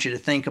just want you to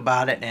think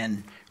about it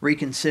and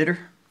reconsider.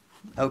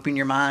 Open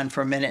your mind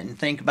for a minute and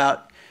think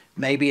about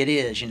maybe it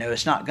is.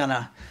 It's not going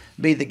to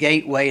be the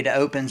gateway that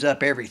opens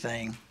up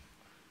everything.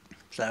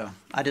 So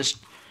I just,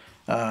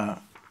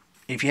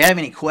 if you have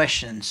any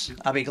questions,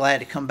 I'll be glad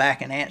to come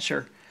back and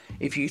answer.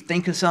 If you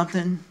think of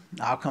something,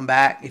 I'll come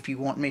back if you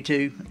want me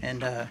to,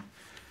 and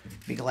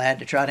be glad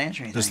to try to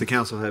answer anything. Does the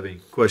council have any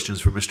questions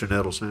for Mr.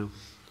 Nettles now?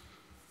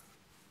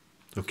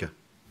 Okay.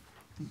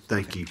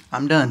 Thank you.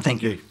 I'm done.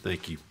 Thank you. Okay,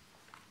 thank you.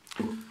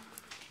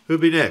 Who'll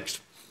be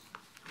next?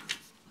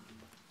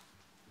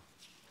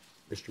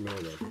 Mr. Mayor,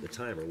 the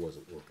timer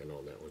wasn't working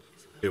on that one.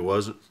 It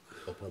wasn't?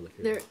 Oh, public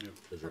hearing. There,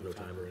 Is there no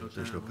timer in it?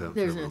 There's no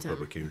There's no timer.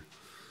 public hearing.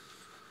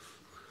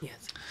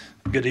 yes.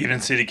 Good evening,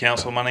 City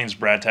Council. My name is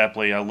Brad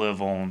Tapley. I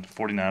live on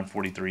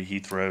 4943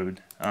 Heath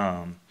Road.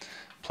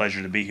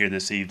 Pleasure to be here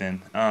this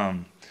evening.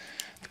 I've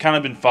kind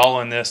of been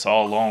following this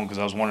all along because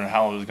I was wondering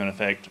how it was going to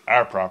affect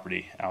our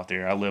property out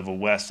there. I live on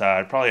west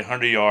side, probably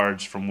 100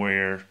 yards from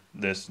where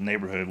this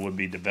neighborhood would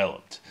be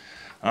developed.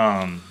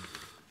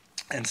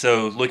 And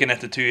so looking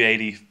at the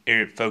 280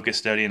 area focus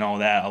study and all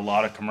that, a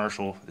lot of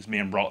commercial is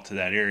being brought to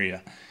that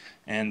area.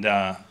 And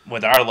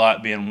with our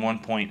lot being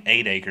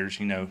 1.8 acres,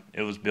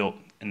 it was built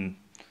in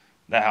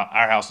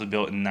our house was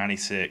built in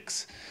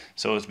 '96,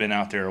 so it's been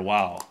out there a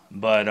while.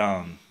 But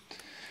I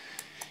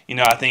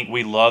think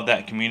we love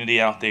that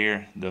community out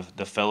there,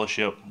 the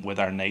fellowship with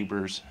our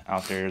neighbors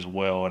out there as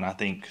well. And I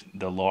think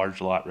the large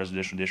lot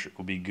residential district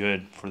will be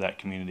good for that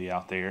community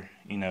out there.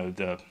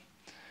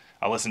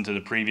 I listened to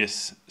the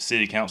previous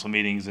city council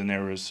meetings, and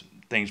there was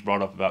things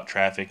brought up about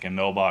traffic and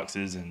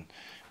mailboxes, and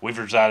we've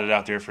resided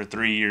out there for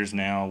 3 years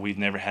now. We've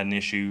never had an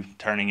issue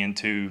turning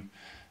into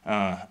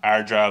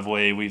our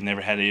driveway. We've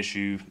never had an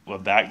issue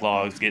with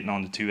backlogs getting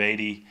on the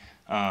 280.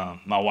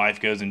 My wife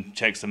goes and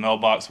checks the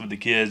mailbox with the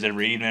kids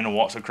every evening and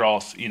walks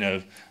across,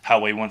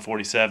 Highway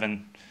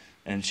 147.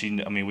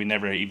 And we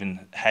never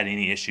even had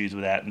any issues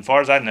with that. And as far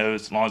as I know,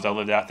 as long as I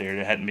lived out there,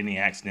 there hadn't been any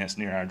accidents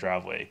near our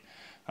driveway.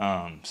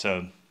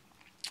 So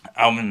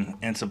I'm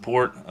in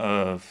support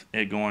of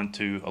it going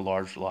to a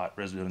large lot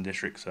residential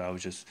district. So I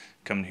was just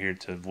coming here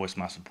to voice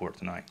my support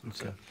tonight. Okay.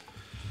 So,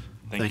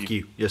 thank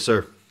you. Yes,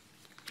 sir.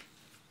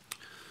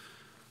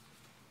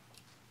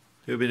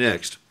 Who'll be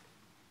next?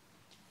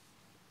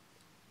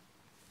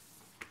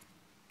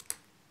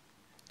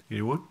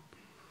 Anyone?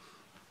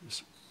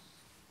 Yes.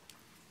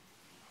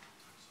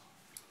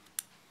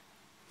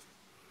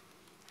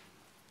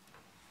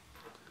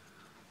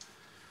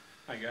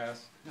 Hey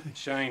guys,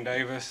 Shane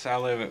Davis. I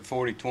live at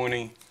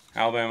 4020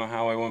 Alabama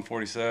Highway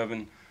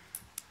 147.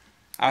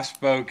 I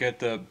spoke at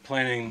the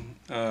planning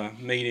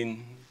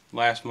meeting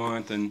last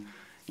month, and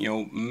you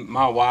know,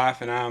 my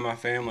wife and I, my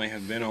family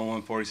have been on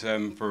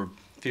 147 for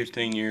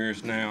 15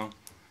 years now.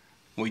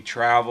 We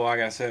travel. I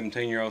got a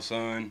 17-year-old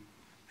son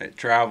that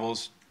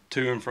travels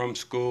to and from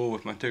school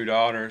with my 2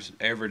 daughters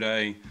every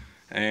day.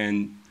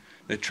 And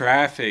the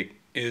traffic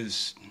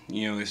is,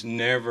 you know, it's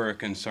never a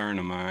concern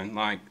of mine.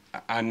 Like,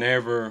 I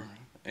never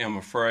am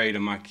afraid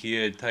of my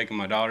kid taking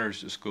my daughters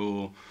to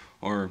school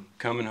or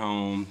coming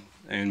home.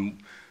 And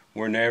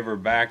we're never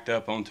backed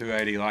up on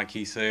 280 like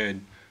he said.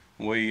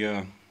 We,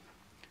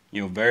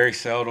 you know, very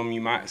seldom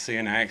you might see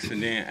an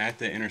accident at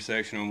the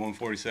intersection of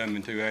 147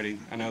 and 280.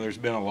 I know there's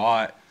been a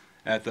lot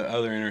at the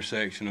other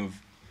intersection of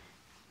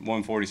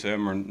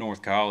 147 or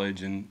North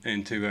College and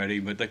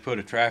 280, but they put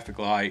a traffic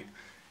light,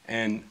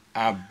 and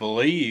I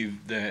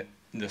believe that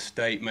the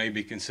state may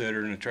be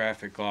considering a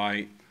traffic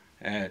light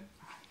at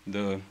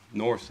the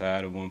north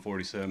side of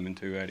 147 and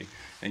 280.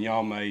 And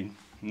y'all may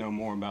know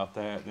more about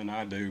that than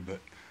I do, but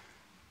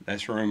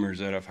that's rumors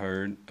that I've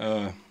heard.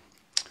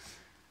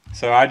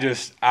 So I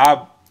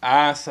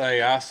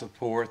say I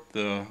support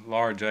the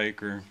large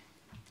acre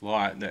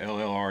lot, the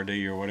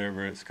LLRD or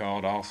whatever it's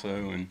called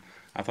also, and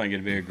I think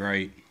it'd be a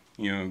great,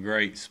 you know,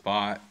 great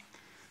spot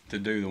to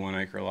do the 1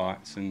 acre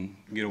lots and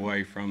get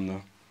away from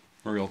the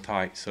real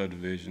tight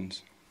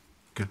subdivisions.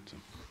 Okay. So.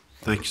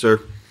 Thank you,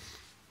 sir.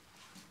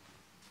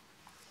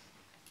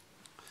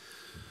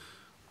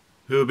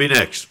 Who will be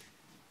next?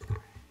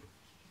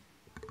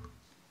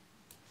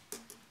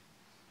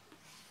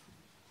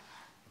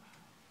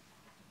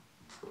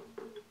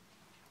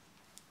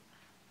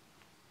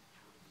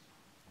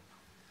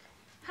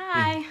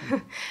 Hi,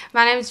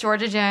 my name is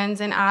Georgia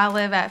Jones, and I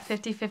live at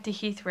 5050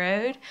 Heath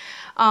Road.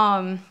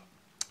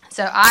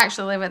 So I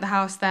actually live at the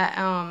house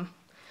that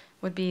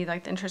would be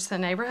like the interest of the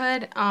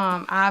neighborhood.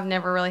 I've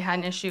never really had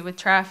an issue with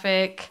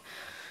traffic,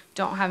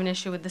 don't have an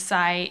issue with the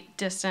site,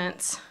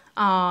 distance.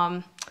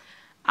 I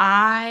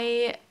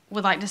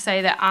would like to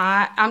say that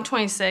I'm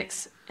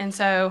 26, and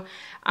so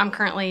I'm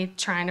currently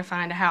trying to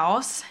find a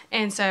house.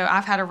 And so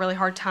I've had a really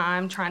hard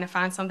time trying to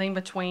find something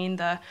between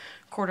the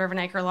 1/4 of an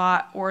acre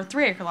lot or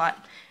 3 acre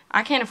lot.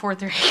 I can't afford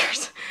 3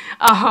 acres.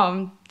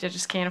 I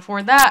just can't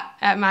afford that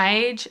at my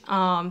age.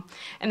 And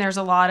there's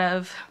a lot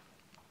of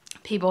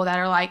people that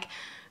are like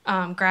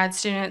grad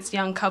students,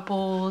 young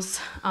couples,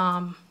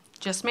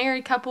 just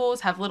married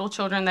couples, have little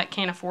children that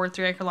can't afford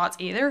 3 acre lots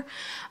either.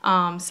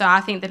 So I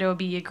think that it would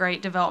be a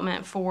great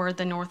development for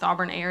the North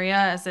Auburn area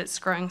as it's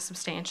growing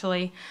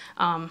substantially.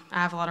 I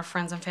have a lot of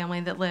friends and family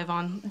that live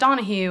on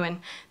Donahue, and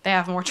they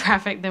have more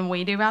traffic than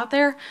we do out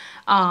there.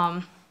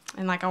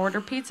 And like I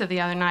ordered pizza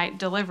the other night,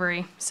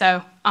 delivery.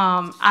 So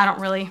I don't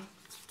really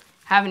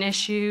have an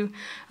issue.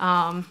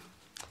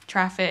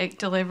 Traffic,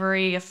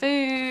 delivery of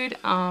food,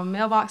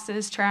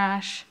 mailboxes,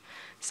 trash.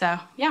 So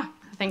yeah,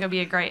 I think it'll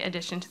be a great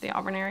addition to the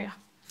Auburn area.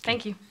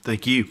 Thank you.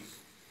 Thank you.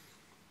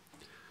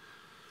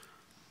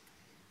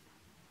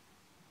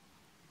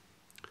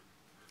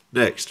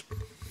 Next.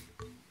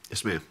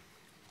 Yes, ma'am.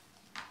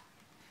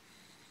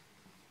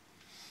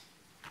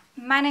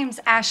 My name's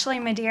Ashley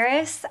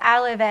Medeiros.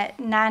 I live at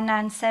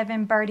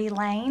 997 Birdie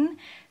Lane.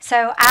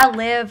 So I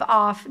live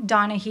off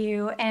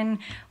Donahue and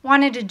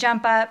wanted to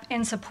jump up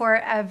in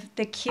support of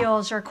the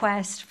Keel's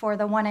request for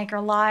the 1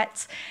 acre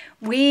lots.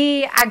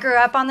 I grew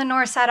up on the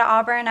north side of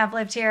Auburn. I've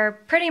lived here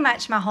pretty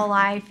much my whole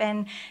life,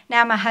 and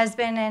now my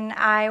husband and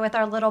I with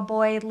our little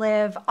boy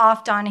live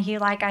off Donahue,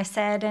 like I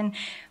said, and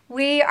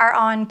we are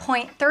on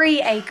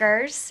 0.3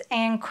 acres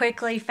and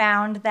quickly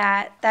found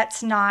that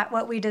that's not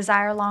what we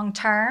desire long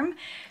term.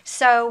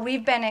 So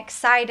we've been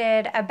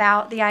excited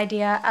about the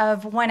idea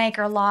of 1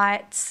 acre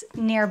lots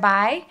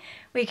nearby.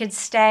 We could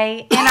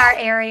stay in our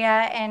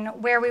area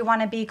and where we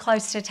want to be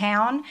close to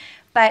town,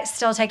 but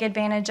still take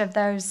advantage of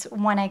those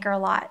 1 acre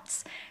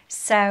lots.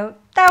 So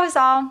that was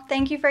all.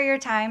 Thank you for your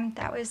time.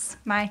 That was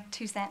my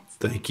 2 cents.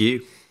 Thank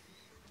you.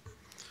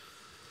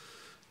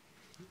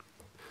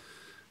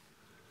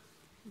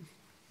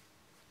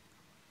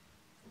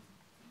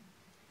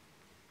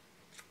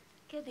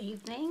 Good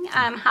evening.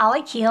 I'm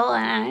Holly Keel,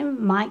 and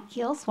I'm Mike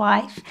Keel's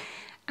wife.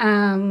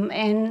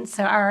 And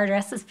so our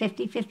address is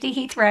 5050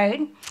 Heath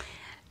Road.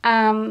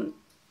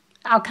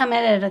 I'll come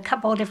at it a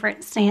couple of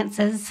different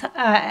stances.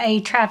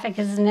 Traffic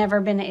has never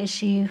been an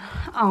issue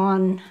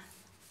on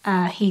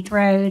Heath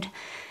Road.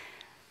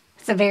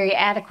 It's a very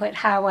adequate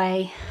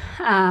highway.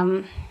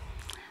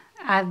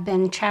 I've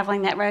been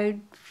traveling that road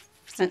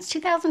since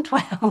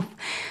 2012.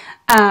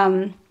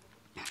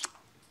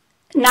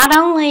 Not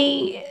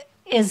only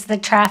is the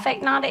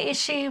traffic not an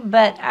issue,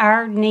 but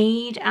our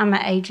need, I'm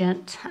an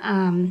agent,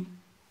 a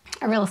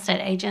real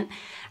estate agent,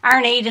 our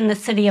need in the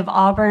city of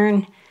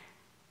Auburn,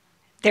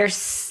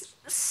 there's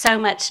so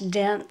much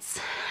dense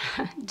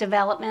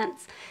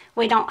developments.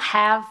 We've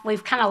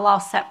kind of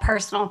lost that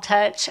personal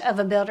touch of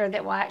a builder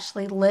that will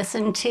actually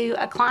listen to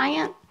a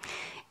client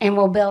and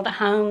will build a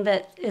home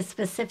that is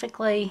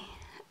specifically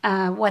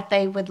what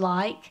they would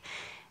like.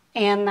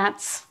 And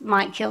that's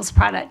Mike Keel's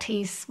product.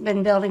 He's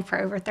been building for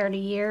over 30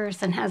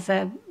 years and has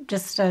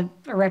just a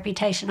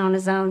reputation on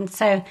his own.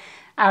 So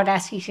I would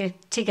ask you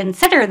to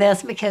consider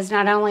this, because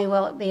not only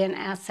will it be an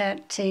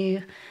asset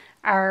to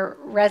our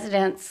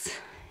residents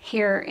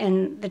here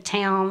in the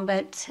town,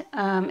 but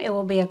it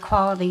will be a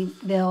quality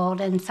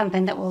build and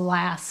something that will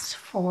last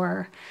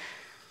for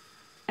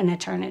an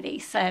eternity.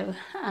 So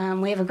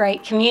we have a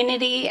great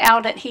community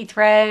out at Heath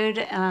Road.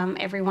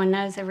 Everyone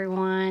knows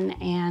everyone,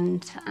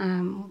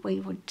 and we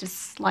would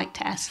just like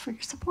to ask for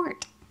your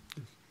support.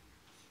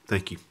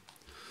 Thank you.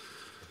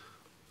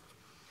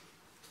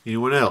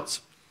 Anyone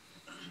else?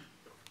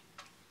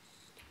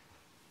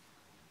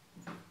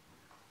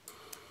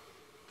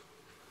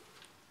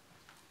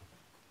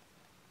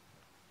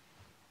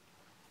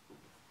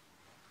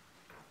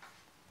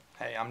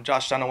 Hey, I'm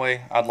Josh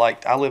Dunaway.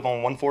 I live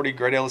on 140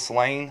 Great Ellis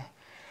Lane.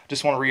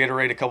 Just want to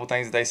reiterate a couple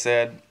things that they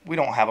said. We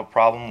don't have a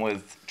problem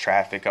with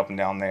traffic up and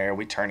down there.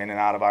 We turn in and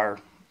out of our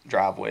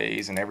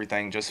driveways and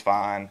everything just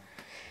fine.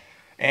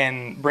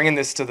 And bringing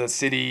this to the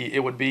city, it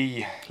would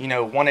be,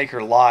 1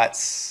 acre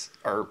lots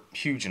are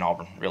huge in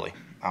Auburn, really.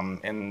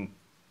 In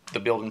the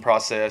building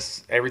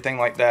process, everything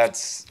like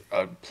that's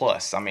a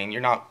plus. I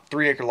mean,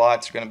 3 acre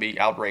lots are going to be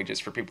outrageous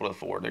for people to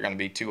afford. They're going to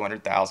be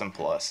 200,000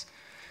 plus.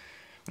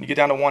 When you get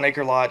down to 1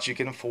 acre lots, you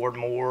can afford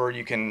more.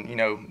 You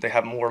can, they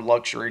have more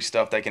luxury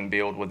stuff they can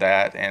build with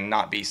that and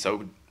not be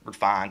so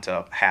refined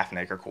to half an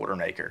acre, quarter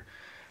an acre.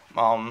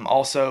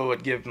 Also,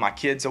 it'd give my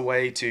kids a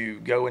way to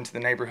go into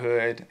the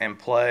neighborhood and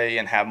play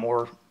and have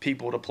more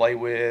people to play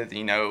with,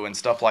 and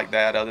stuff like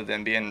that, other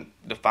than being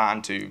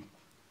defined to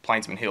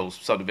Plainsman Hills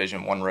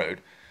Subdivision 1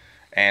 road.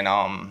 And,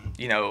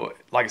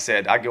 like I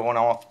said, I go on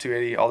off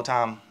 280 all the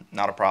time.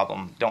 Not a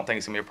problem. Don't think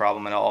it's going to be a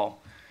problem at all.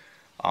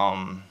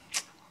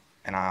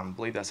 And I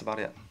believe that's about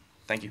it.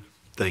 Thank you.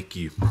 Thank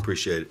you.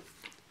 Appreciate it.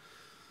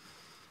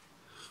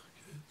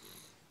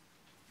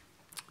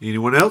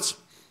 Anyone else?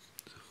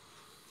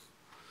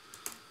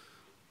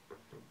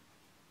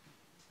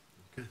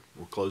 Okay,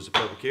 we'll close the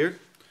public hearing.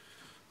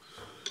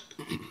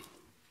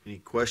 Any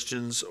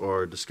questions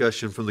or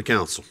discussion from the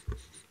council?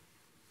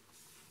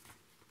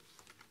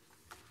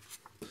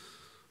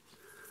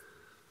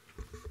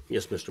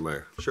 Yes, Mr.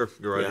 Mayor. Sure,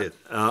 go right ahead.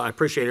 I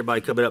appreciate everybody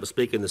coming up and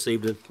speaking this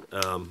evening.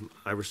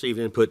 I received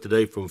input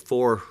today from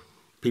 4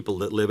 people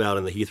that live out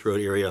in the Heath Road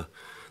area.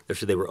 They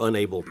said they were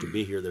unable to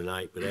be here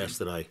tonight, but asked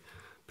that I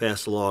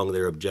pass along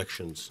their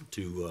objections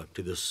to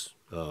this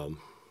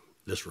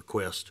this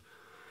request.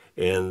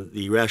 And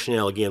the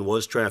rationale again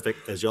was traffic,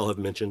 as y'all have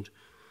mentioned.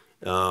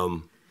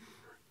 I'm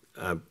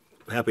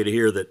happy to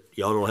hear that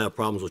y'all don't have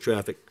problems with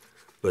traffic,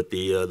 but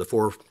the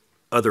 4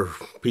 other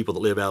people that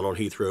live out on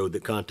Heath Road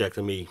that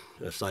contacted me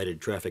cited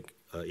traffic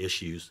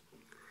issues.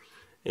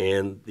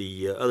 And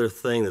the other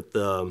thing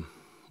that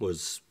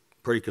was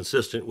pretty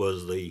consistent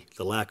was the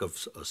lack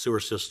of a sewer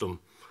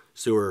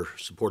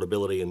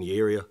supportability in the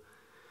area.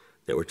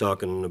 That we're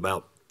talking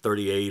about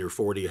 38 or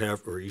 40,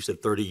 or you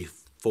said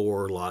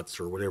 34 lots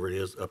or whatever it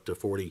is, up to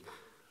 40,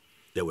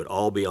 that would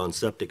all be on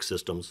septic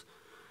systems.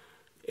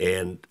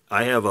 And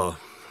I have a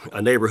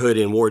neighborhood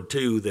in Ward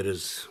 2 that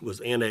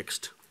was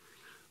annexed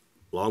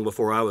long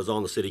before I was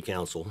on the city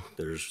council.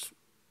 There's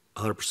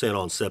 100%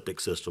 on septic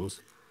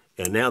systems,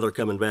 and now they're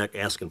coming back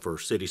asking for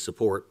city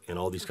support and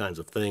all these kinds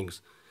of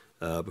things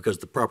because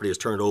the property has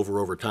turned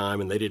over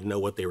time and they didn't know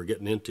what they were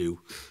getting into.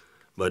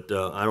 But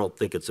I don't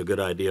think it's a good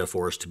idea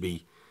for us to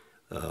be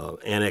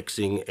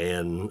annexing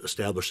and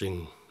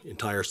establishing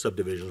entire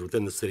subdivisions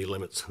within the city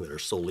limits that are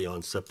solely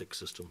on septic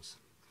systems.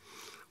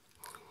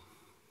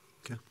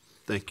 Okay,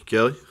 thank you,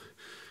 Kelly.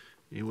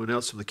 Anyone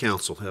else from the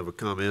council have a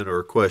comment or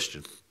a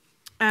question?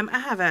 I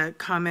have a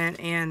comment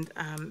and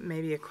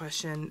maybe a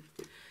question.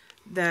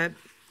 I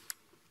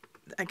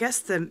guess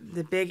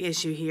the big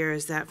issue here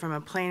is that from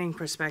a planning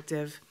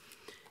perspective,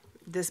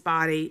 this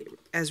body,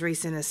 as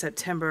recent as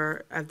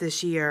September of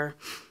this year,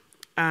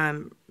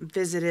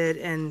 visited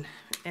and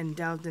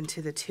delved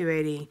into the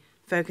 280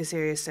 focus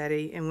area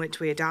study, in which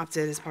we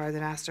adopted as part of the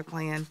master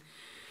plan.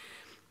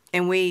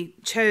 And we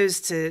chose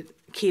to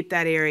keep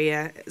that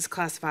area as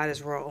classified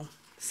as rural.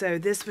 So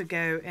this would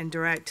go in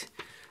direct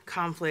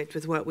conflict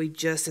with what we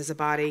just as a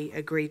body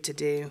agreed to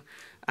do.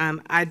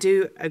 I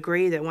do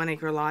agree that 1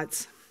 acre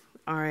lots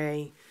are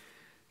a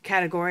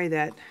category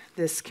that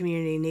this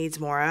community needs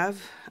more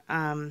of.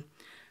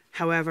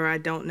 However, I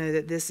don't know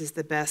that this is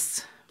the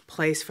best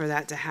place for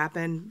that to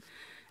happen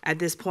at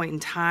this point in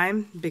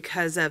time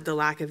because of the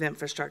lack of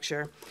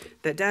infrastructure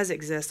that does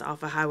exist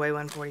off of Highway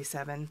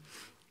 147.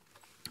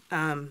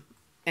 And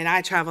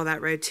I travel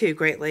that road too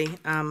greatly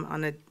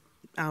on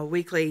a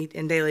weekly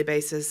and daily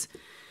basis.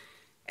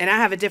 And I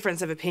have a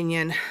difference of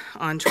opinion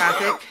on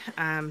traffic,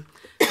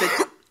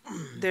 but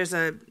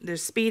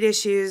there's speed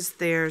issues,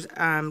 there's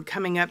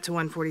coming up to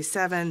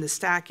 147, the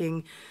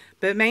stacking,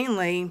 but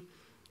mainly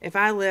if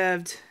I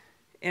lived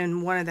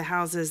in one of the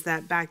houses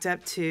that backed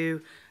up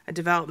to a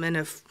development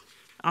of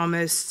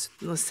almost,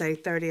 let's say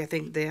 30, I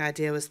think the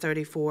idea was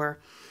 34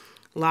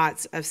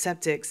 lots of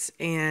septics,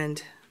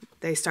 and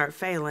they start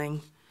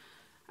failing,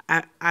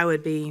 I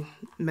would be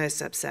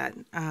most upset.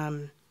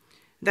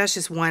 That's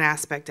just one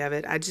aspect of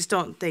it. I just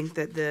don't think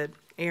that the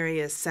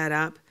area is set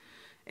up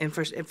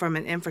from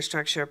an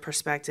infrastructure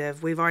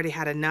perspective. We've already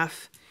had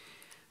enough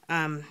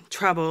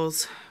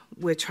troubles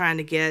with trying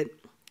to get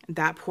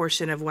that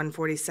portion of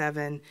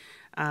 147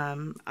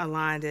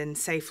 aligned and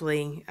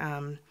safely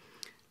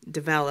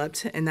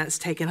developed, and that's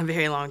taken a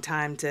very long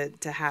time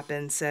to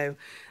happen. So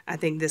I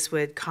think this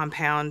would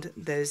compound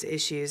those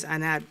issues.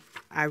 And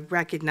I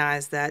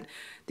recognize that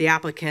the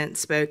applicant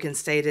spoke and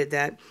stated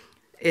that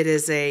it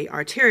is a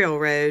arterial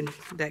road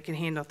that can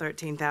handle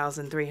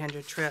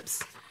 13,300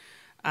 trips.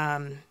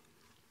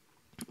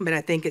 But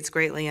I think it's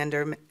greatly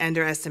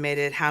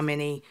underestimated how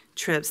many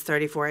trips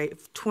 34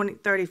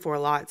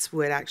 lots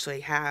would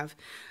actually have.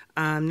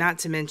 Not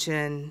to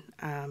mention,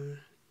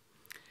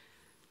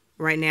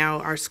 right now,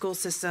 our school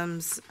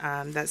systems,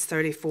 that's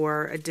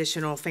 34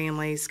 additional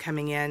families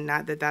coming in.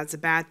 Not that that's a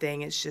bad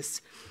thing. It's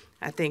just,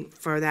 I think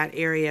for that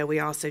area, we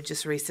also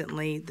just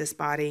recently, this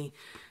body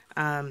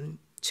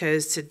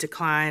chose to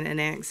decline an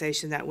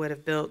annexation that would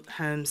have built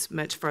homes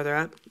much further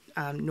up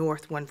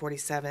north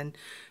 147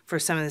 for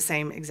some of the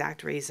same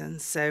exact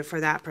reasons. So for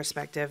that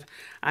perspective,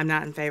 I'm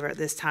not in favor at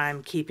this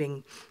time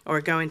keeping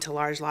or going to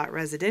large lot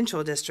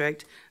residential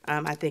district.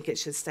 I think it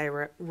should stay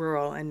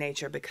rural in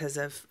nature because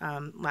of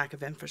lack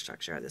of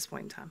infrastructure at this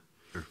point in time.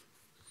 Sure.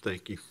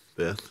 Thank you,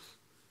 Beth.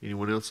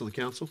 Anyone else on the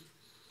council?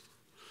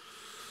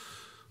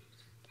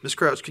 Ms.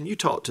 Crouch, can you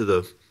talk to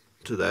the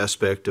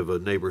aspect of a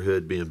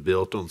neighborhood being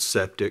built on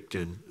septic,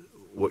 and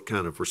what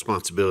kind of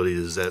responsibility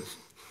does that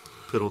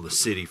put on the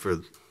city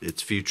for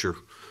its future?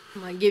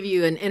 I'm going to give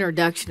you an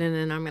introduction, and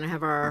then I'm going to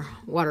have our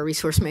Water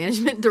Resource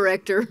Management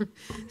Director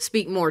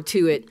speak more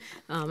to it.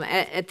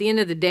 At the end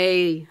of the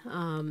day,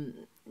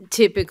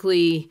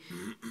 typically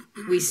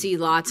we see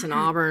lots in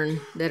Auburn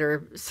that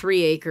are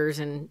 3 acres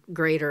and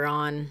greater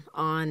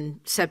on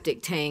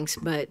septic tanks,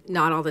 but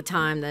not all the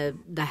time.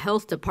 The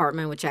health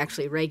department, which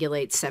actually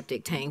regulates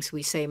septic tanks,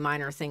 we say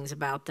minor things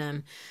about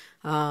them,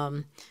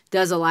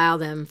 does allow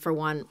them for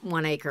 1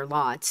 acre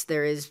lots.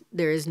 There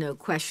is no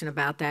question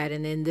about that.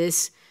 And in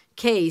this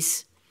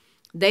case,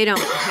 they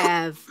don't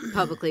have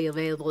publicly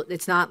available.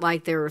 It's not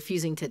like they're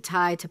refusing to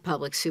tie to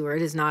public sewer.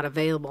 It is not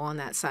available on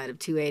that side of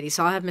 280.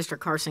 So I'll have Mr.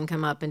 Carson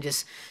come up and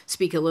just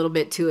speak a little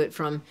bit to it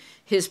from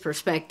his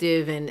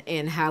perspective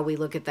and how we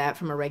look at that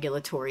from a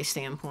regulatory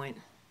standpoint.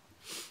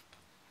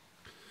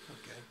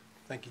 Okay,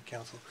 thank you,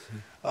 Council.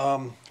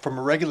 From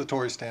a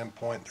regulatory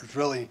standpoint, there's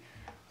really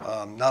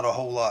not a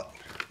whole lot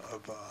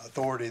of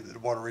authority that the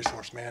Water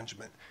Resource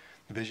Management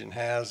Division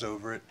has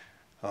over it.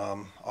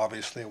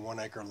 Obviously, a 1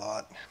 acre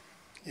lot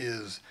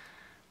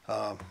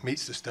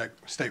meets the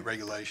state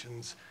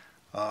regulations.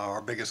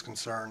 Our biggest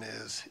concern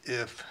is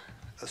if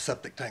a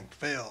septic tank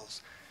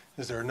fails,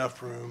 is there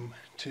enough room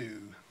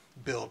to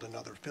build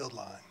another field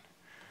line?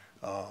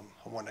 A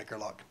 1 acre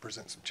lot can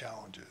present some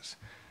challenges.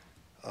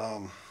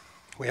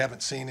 We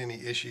haven't seen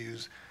any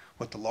issues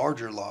with the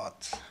larger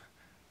lots,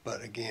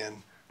 but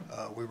again,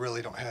 we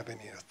really don't have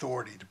any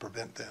authority to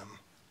prevent them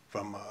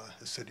from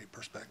a city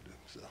perspective.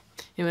 So.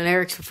 And what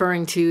Eric's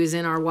referring to is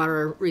in our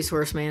water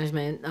resource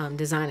management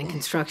design and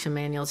construction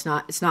manual.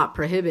 It's not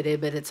prohibited,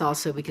 but it's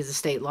also because the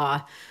state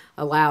law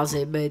allows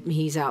it. But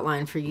he's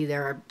outlined for you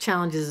there are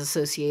challenges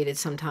associated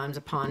sometimes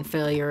upon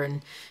failure.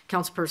 And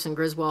Councilperson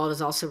Griswold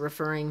is also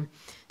referring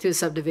to a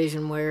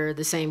subdivision where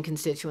the same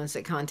constituents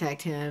that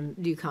contact him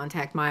do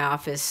contact my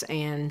office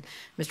and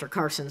Mr.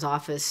 Carson's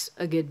office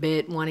a good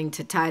bit, wanting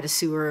to tie to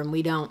sewer, and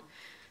we don't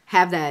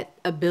have that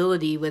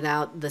ability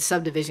without the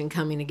subdivision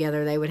coming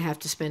together. They would have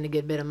to spend a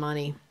good bit of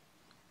money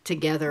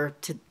together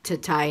to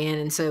tie in.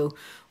 And so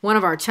one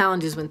of our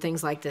challenges when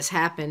things like this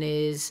happen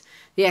is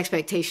the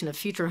expectation of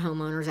future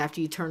homeowners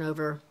after you turn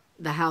over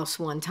the house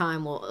one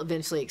time will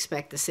eventually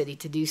expect the city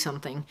to do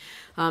something.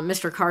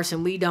 Mr.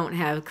 Carson, we don't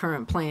have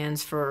current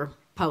plans for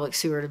public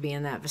sewer to be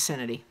in that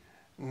vicinity.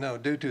 No,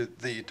 due to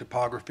the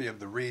topography of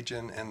the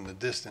region and the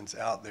distance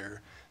out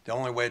there, the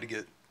only way to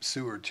get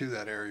sewer to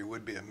that area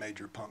would be a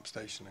major pump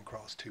station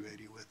across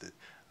 280 with it.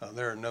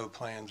 There are no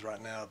plans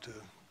right now to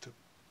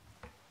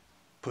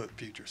put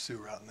future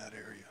sewer out in that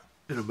area.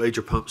 And a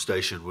major pump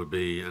station would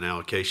be an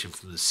allocation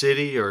from the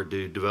city, or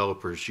do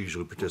developers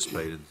usually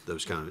participate in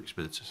those kind of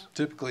expenses?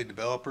 Typically,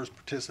 developers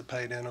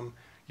participate in them.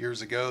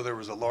 Years ago, there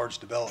was a large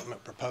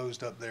development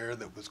proposed up there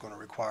that was going to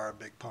require a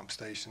big pump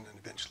station, and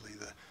eventually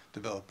the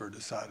developer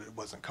decided it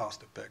wasn't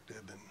cost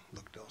effective and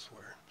looked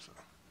elsewhere. So.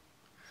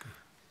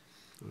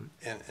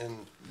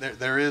 And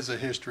there is a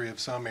history of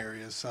some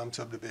areas, some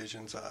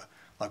subdivisions,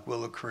 like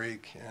Willow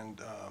Creek and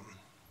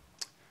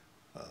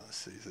let's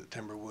see, is it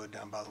Timberwood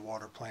down by the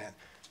water plant,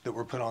 that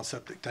were put on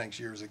septic tanks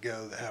years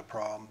ago that have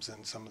problems,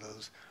 and some of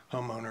those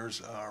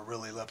homeowners are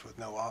really left with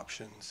no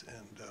options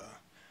and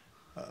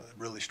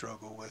really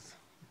struggle with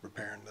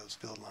repairing those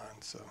field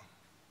lines. So,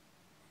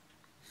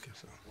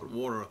 What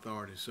water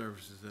authority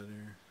services that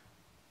area?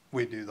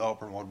 We do. The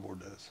Auburn Water Board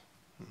does.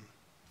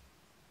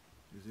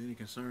 Is there any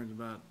concerns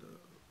about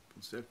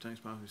septic tanks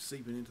possibly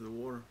seeping into the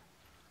water?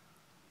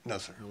 No,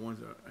 sir.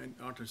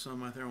 Aren't there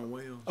some out there on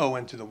wells? Oh,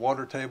 into the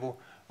water table?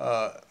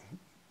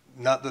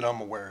 Not that I'm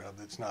aware of.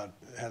 It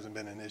hasn't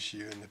been an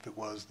issue, and if it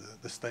was,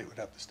 the state would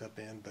have to step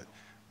in, but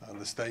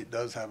The state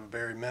does have a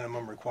very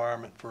minimum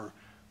requirement for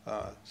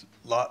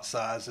lot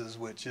sizes,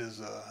 which is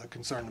a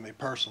concern to me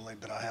personally,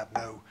 but I have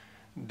no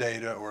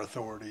data or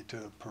authority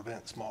to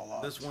prevent small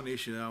lots. That's one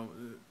issue.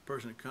 The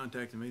person that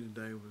contacted me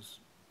today was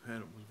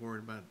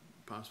worried about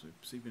possibly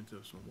seeping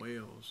into some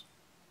wells.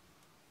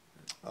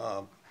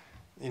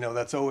 You know,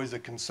 that's always a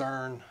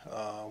concern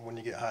when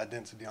you get high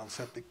density on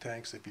septic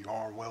tanks if you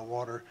are on well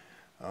water,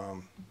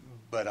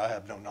 but I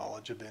have no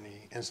knowledge of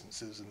any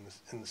instances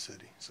in the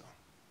city. So,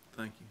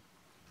 thank you.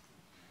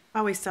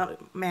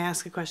 May I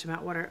ask a question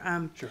about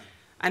water? Sure.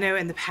 I know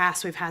in the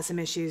past we've had some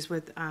issues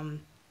with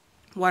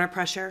water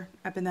pressure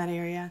up in that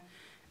area.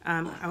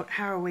 How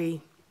are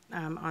we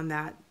on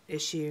that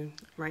issue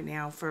right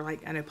now? For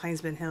like, I know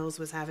Plainsman Hills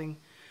was having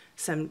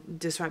some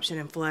disruption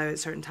in flow at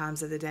certain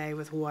times of the day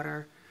with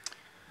water.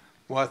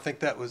 Well, I think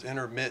that was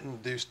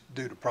intermittent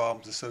due to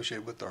problems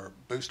associated with our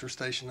booster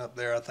station up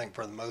there. I think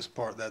for the most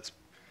part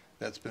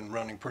that's been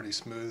running pretty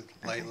smooth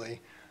lately.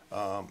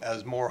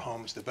 As more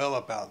homes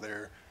develop out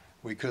there,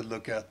 we could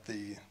look at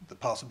the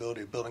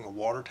possibility of building a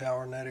water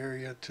tower in that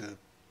area to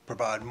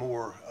provide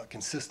more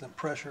consistent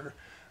pressure,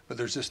 but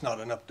there's just not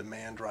enough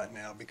demand right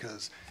now,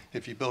 because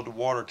if you build a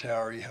water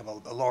tower, you have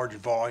a large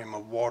volume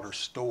of water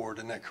stored,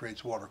 and that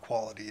creates water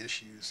quality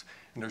issues.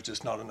 And there's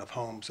just not enough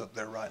homes up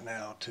there right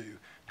now to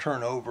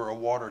turn over a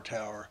water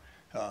tower,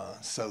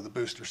 so the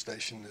booster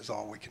station is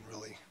all we can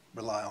really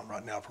rely on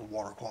right now for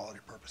water quality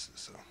purposes.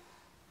 So.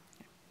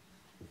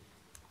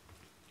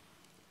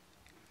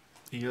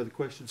 Any other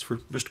questions for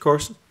Mr.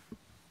 Carson?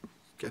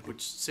 Okay.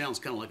 Which sounds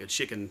kind of like a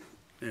chicken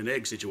and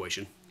egg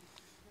situation.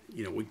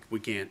 You know, we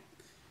can't,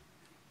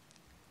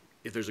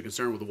 if there's a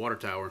concern with the water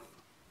tower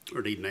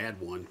or needing to add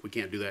one, we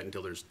can't do that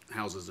until there's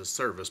houses as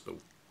service, but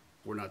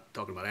we're not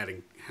talking about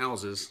adding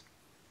houses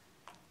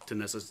to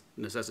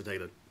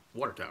necessitate a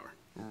water tower.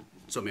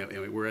 So I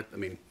mean we're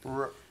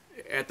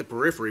at the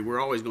periphery, we're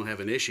always going to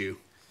have an issue,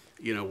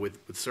 you know,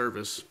 with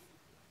service,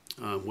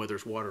 whether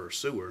it's water or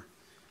sewer.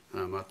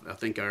 I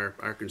think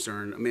our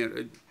concern, I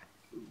mean,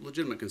 a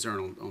legitimate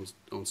concern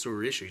on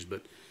sewer issues,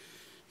 but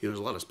you know, there's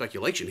a lot of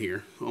speculation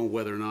here on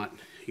whether or not,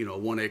 you know, a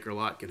 1 acre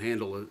lot can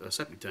handle a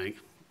septic tank.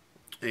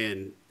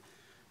 And,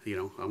 you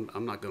know,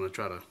 I'm not going to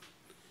try to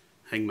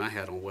hang my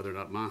hat on whether or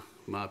not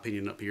my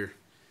opinion up here,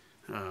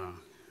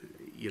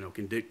 you know,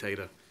 can dictate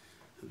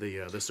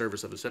the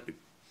service of a septic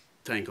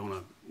tank on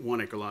a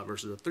 1 acre lot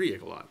versus a 3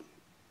 acre lot.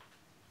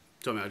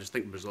 So I mean, I just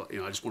think there's, you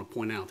know, I just want to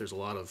point out there's a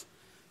lot of,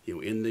 you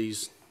know, in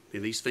these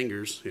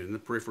fingers, in the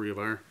periphery of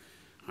our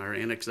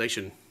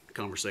annexation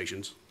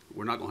conversations,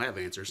 we're not going to have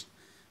answers,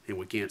 and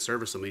we can't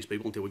service some of these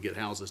people until we get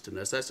houses to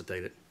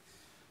necessitate it.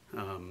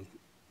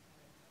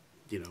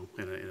 You know,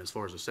 and as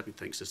far as the septic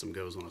tank system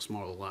goes on a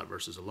smaller lot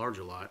versus a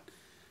larger lot,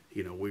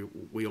 you know,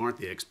 we aren't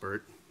the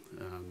expert.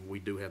 We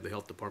do have the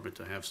health department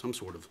to have some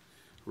sort of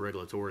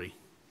regulatory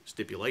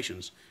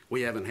stipulations.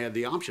 We haven't had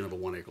the option of a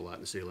 1 acre lot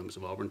in the city limits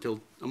of Auburn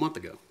until a month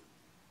ago,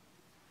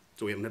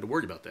 so we haven't had to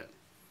worry about that.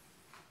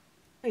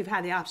 We've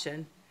had the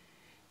option,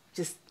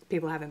 just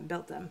people haven't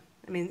built them.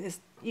 I mean,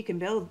 you can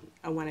build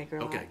a 1 acre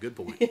lot. Okay, good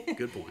point.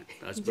 Good point.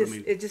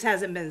 It just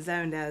hasn't been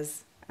zoned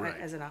as right.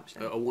 As an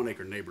option. A 1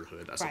 acre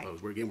neighborhood, I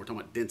suppose. Right. We're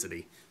talking about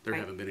density. There Right.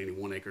 haven't been any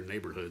 1 acre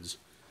neighborhoods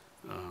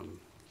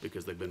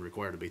because they've been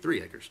required to be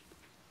 3 acres.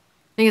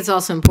 I think it's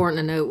also important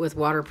to note with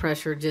water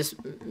pressure, just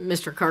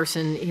Mr.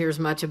 Carson hears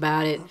much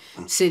about it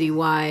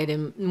citywide,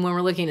 and when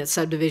we're looking at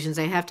subdivisions,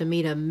 they have to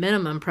meet a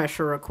minimum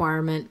pressure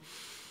requirement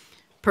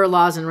per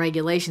laws and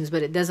regulations,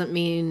 but it doesn't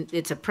mean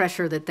it's a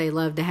pressure that they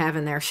love to have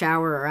in their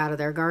shower or out of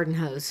their garden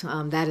hose.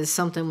 That is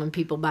something when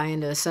people buy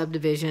into a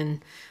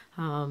subdivision,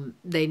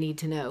 they need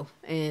to know.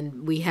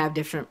 And we have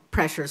different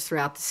pressures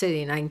throughout the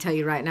city, and I can tell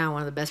you right now,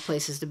 one of the best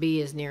places to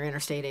be is near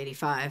Interstate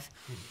 85.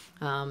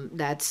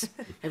 That's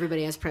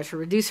everybody has pressure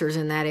reducers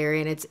in that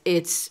area, and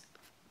it's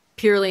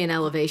purely an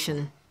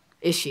elevation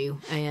issue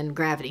and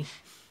gravity,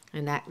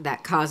 and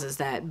that causes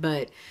that.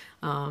 But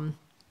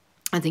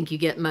I think you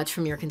get much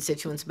from your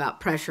constituents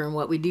about pressure, and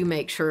what we do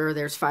make sure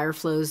there's fire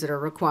flows that are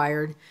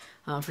required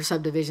for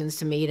subdivisions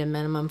to meet, and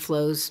minimum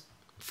flows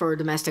for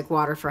domestic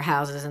water for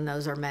houses, and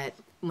those are met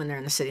when they're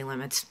in the city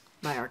limits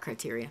by our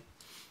criteria.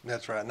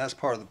 That's right, and that's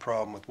part of the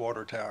problem with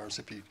water towers.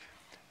 If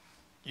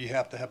you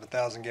have to have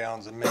 1,000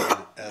 gallons a minute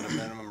at a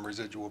minimum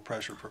residual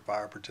pressure for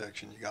fire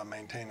protection. You got to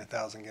maintain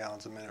 1,000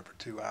 gallons a minute for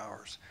 2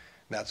 hours.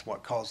 And that's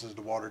what causes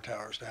the water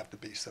towers to have to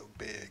be so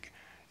big.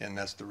 And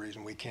that's the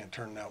reason we can't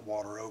turn that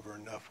water over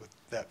enough with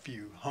that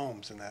few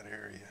homes in that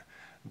area.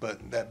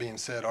 But that being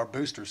said, our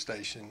booster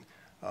station,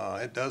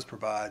 it does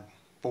provide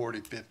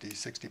 40, 50,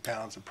 60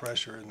 pounds of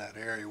pressure in that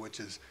area,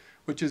 which is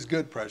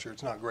good pressure.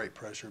 It's not great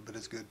pressure, but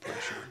it's good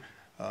pressure.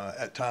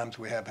 At times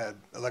we have had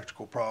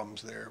electrical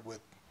problems there with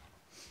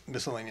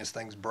miscellaneous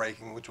things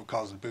breaking, which will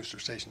cause the booster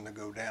station to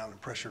go down and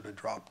pressure to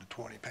drop to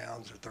 20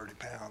 pounds or 30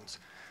 pounds.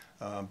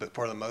 But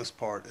for the most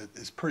part,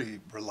 it's pretty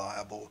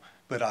reliable.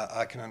 But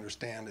I can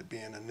understand it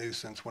being a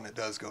nuisance when it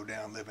does go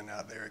down. Living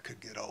out there, it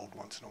could get old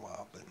once in a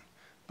while.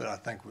 But I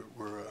think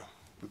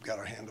we've got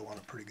our handle on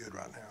it pretty good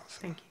right now.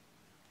 So. Thank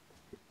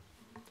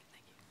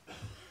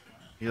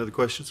you. Any other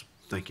questions?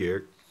 Thank you,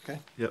 Eric. Okay.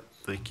 Yep,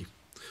 thank you.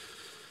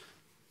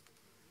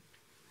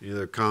 Any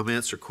other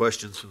comments or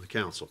questions from the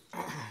council?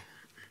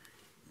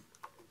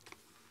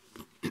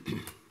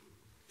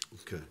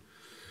 Okay.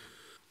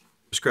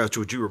 Ms. Crouch,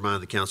 would you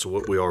remind the council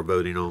what we are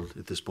voting on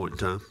at this point in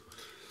time?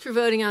 You're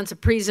voting on a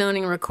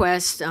pre-zoning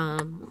request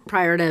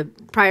prior to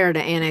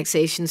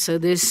annexation. So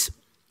this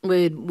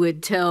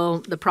would tell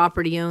the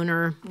property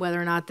owner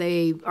whether or not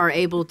they are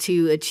able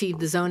to achieve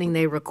the zoning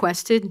they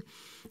requested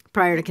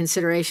prior to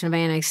consideration of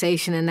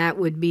annexation, and that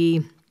would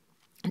be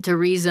to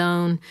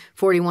rezone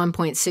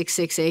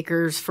 41.66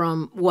 acres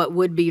from what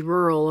would be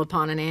rural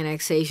upon an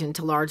annexation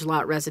to large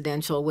lot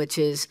residential, which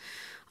is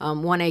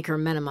 1 acre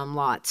minimum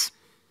lots.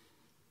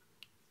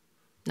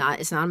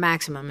 It's not a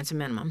maximum, it's a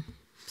minimum.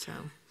 So.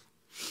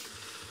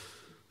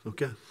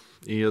 Okay.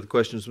 Any other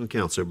questions from the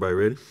council? Everybody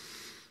ready?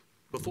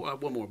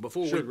 One more.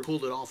 Before we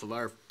pulled it off of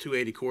our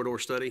 280 corridor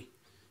study,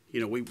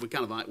 we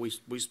kind of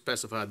we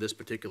specified this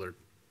particular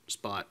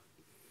spot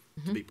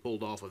to be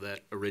pulled off of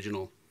that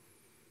original.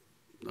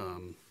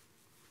 The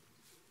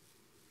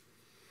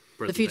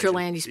future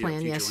land use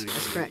plan, yes,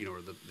 that's correct.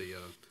 Or the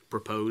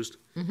proposed.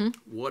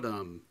 What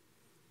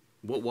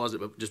was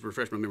it? Just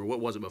refresh my memory. What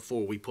was it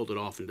before we pulled it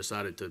off and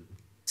decided to?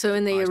 So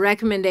in the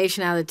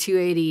recommendation out of the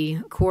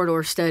 280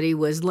 corridor study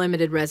was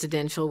limited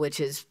residential, which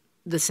is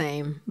the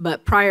same.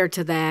 But prior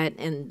to that,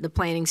 and the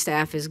planning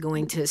staff is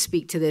going to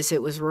speak to this,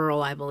 it was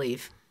rural, I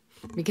believe,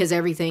 because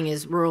everything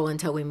is rural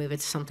until we move it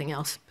to something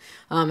else,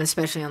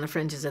 especially on the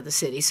fringes of the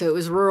city. So it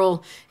was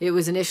rural. It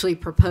was initially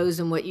proposed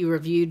in what you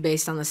reviewed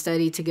based on the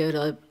study to go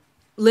to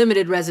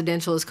limited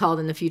residential is called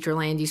in the future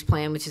land use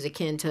plan, which is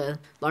akin to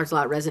large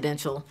lot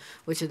residential,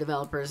 which the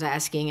developer is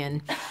asking.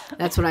 And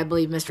that's what I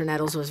believe Mr.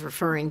 Nettles was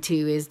referring to,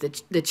 is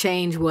the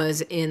change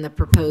was in the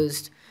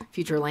proposed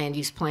future land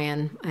use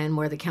plan and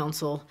where the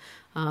council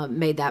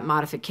made that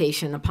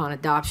modification upon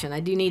adoption. I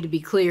do need to be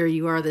clear,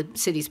 you are the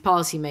city's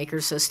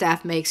policymakers, so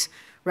staff makes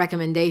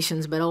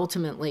recommendations, but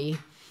ultimately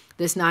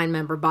this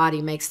 9-member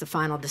body makes the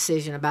final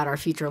decision about our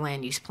future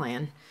land use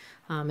plan.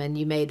 And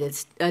you made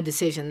a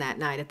decision that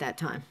night at that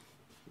time.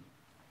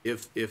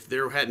 If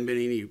there hadn't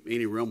been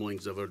any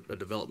rumblings of a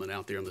development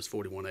out there on this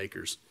 41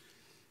 acres,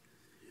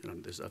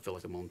 I feel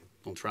like I'm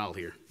on trial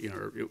here.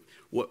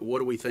 What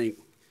do we think?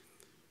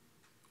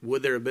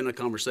 Would there have been a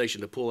conversation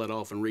to pull that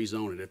off and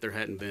rezone it if there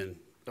hadn't been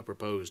a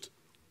proposed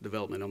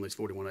development on these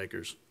 41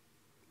 acres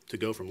to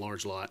go from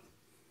large lot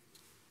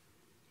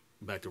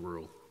back to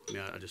rural? I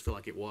mean, I just feel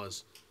like it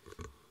was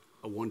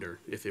a wonder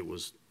if it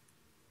was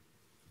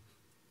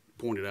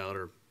pointed out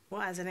or.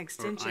 Well, as an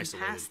extension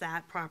past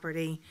that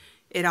property,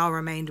 it all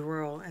remained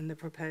rural in the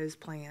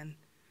proposed plan.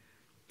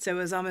 So it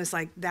was almost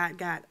like that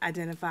got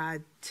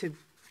identified to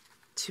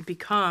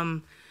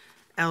become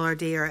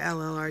LRD or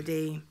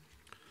LLRD,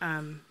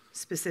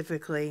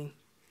 specifically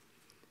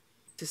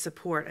to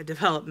support a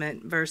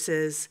development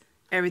versus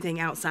everything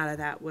outside of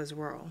that was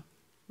rural,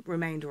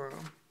 remained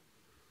rural.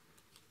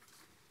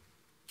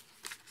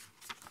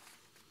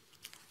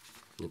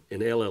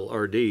 And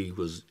LLRD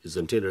is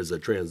intended as a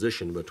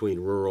transition between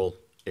rural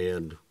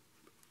and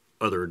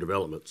other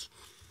developments.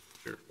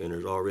 Sure. And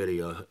there's already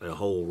a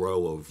whole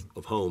row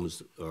of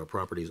homes,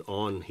 properties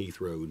on Heath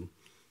Road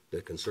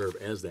that can serve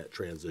as that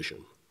transition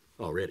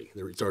already.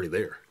 It's already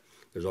there.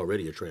 There's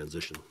already a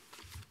transition.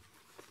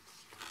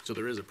 So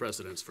there is a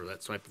precedence for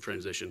that type of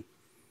transition,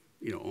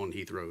 on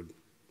Heath Road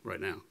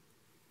right now.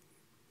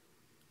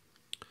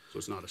 So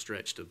it's not a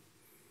stretch to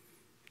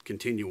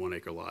continue 1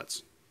 acre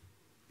lots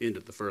into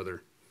the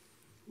further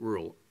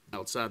rural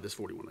outside this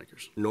 41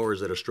 acres. Nor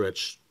is it a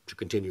stretch to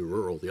continue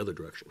rural the other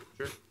direction.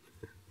 Sure.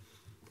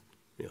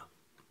 Yeah.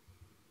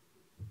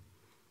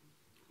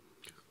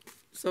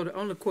 So the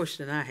only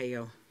question I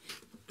have,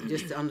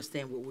 just to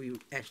understand what we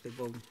actually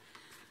voted,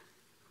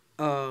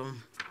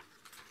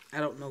 I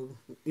don't know,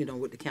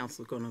 what the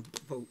council's gonna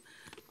vote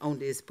on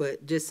this,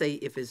 but just say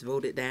if it's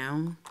voted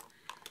down,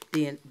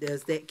 then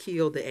does that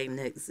kill the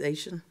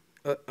annexation?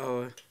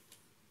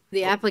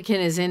 The applicant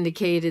has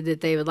indicated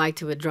that they would like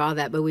to withdraw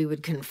that, but we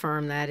would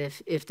confirm that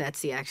if that's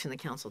the action the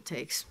council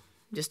takes,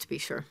 just to be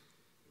sure.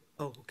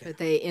 Oh, okay. But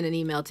they, in an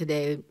email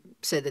today,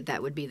 said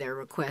that would be their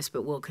request,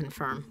 but we'll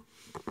confirm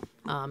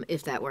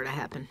if that were to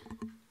happen.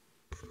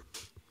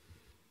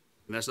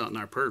 And that's not in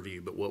our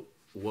purview, but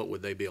what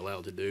would they be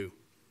allowed to do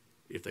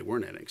if they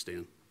weren't annexed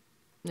in?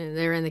 And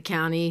they're in the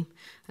county,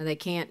 and they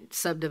can't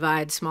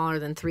subdivide smaller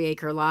than 3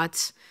 acre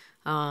lots,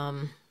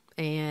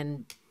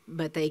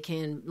 but they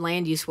can,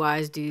 land use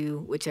wise,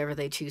 do whichever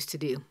they choose to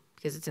do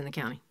because it's in the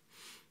county.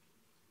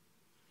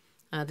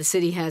 The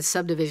city has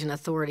subdivision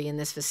authority in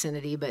this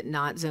vicinity, but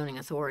not zoning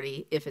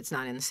authority if it's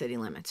not in the city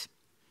limits.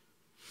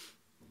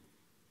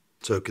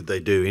 So could they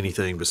do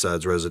anything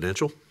besides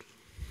residential?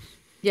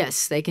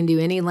 Yes, they can do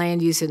any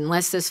land use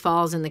unless this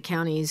falls in the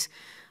county's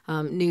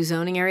new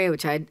zoning area,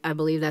 which I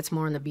believe that's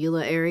more in the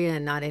Beulah area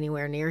and not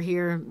anywhere near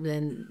here.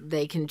 Then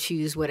they can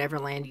choose whatever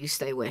land use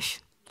they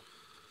wish.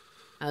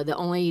 The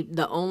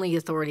only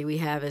authority we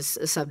have is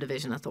a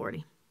subdivision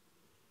authority.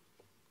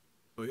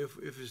 So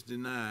if it's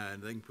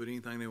denied, they can put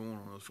anything they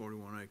want on those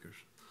 41 acres.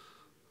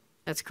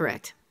 That's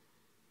correct.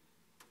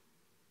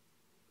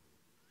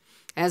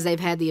 As they've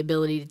had the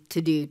ability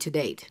to do to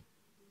date.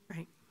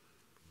 Right.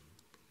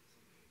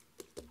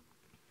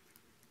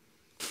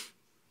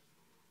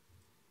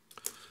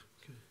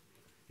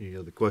 Any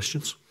other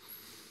questions?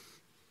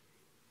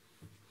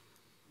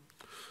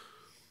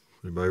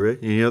 Everybody ready?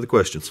 Any other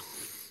questions?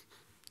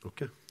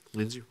 Okay.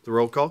 Lindsay, the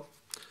roll call?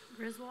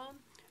 Griswold,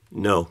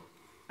 No.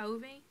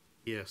 Hovey,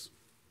 Yes.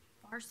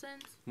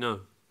 Parsons, No.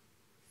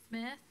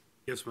 Smith,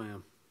 Yes,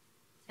 ma'am.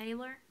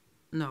 Taylor,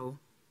 No.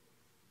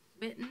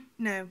 Witten,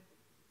 No.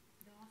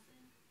 Dawson,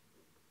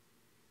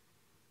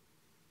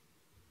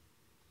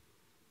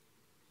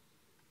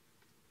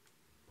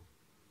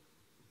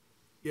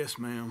 Yes,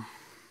 ma'am.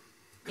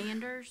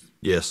 Anders,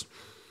 Yes.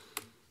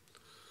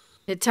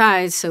 It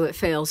ties, so it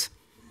fails.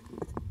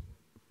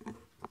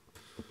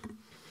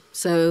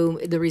 So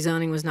the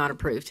rezoning was not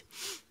approved.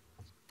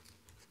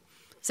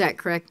 Is that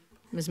correct,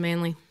 Ms.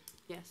 Manley?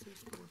 yes, it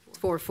was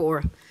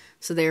 4-4. 4-4.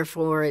 So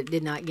therefore, it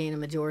did not gain a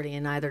majority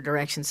in either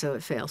direction, so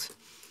it fails.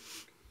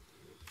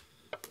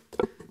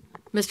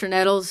 Mr.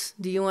 Nettles,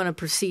 do you want to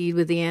proceed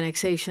with the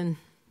annexation?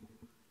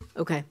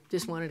 Okay,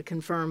 just wanted to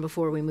confirm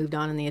before we moved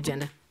on in the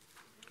agenda.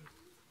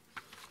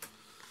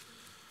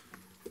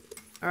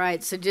 All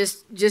right, so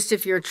just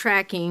if you're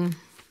tracking,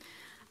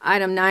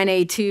 item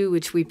 9A2,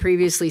 which we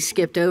previously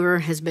skipped over,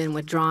 has been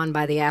withdrawn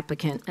by the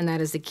applicant, and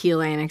that is the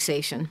Keel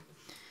annexation.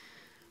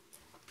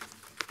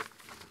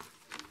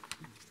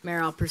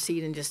 Mayor, I'll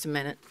proceed in just a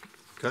minute.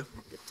 Okay.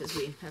 Just as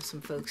we have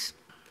some folks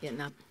getting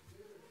up.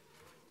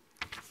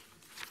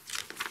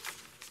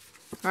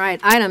 All right,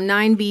 item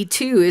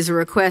 9B2 is a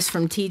request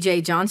from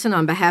TJ Johnson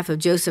on behalf of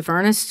Joseph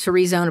Ernest to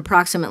rezone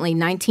approximately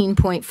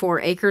 19.4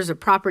 acres of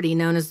property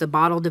known as the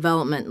Bottle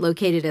Development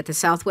located at the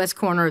southwest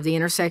corner of the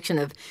intersection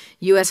of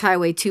US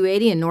Highway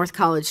 280 and North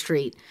College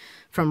Street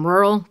from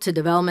rural to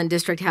development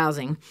district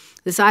housing.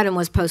 This item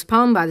was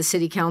postponed by the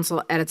City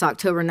Council at its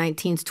October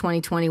 19th,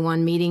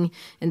 2021 meeting,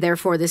 and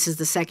therefore this is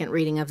the second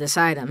reading of this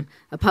item.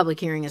 A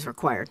public hearing is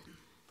required.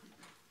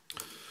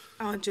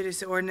 I'll introduce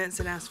the ordinance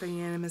and ask for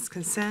unanimous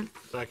consent.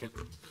 Second.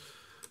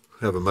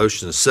 Have a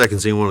motion and a second.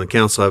 Does anyone on the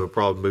council have a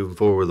problem moving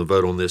forward with a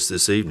vote on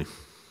this evening?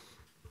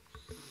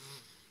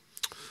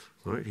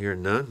 All right,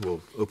 hearing none,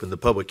 we'll open the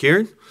public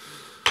hearing.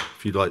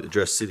 If you'd like to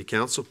address City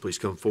Council, please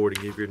come forward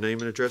and give your name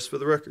and address for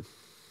the record.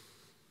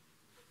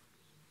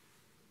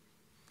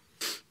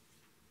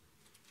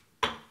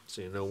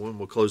 Seeing no one,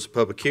 we'll close the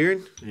public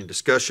hearing. Any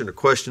discussion or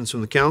questions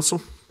from the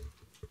council?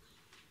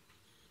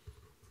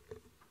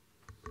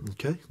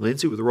 Okay,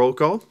 Lindsay with the roll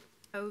call.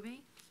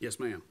 Hovey, Yes,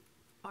 ma'am.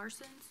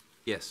 Parsons,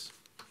 Yes.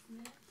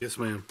 Smith, Yes,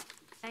 ma'am.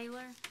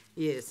 Taylor,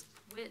 Yes.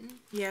 Witten,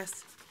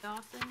 Yes.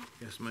 Dawson,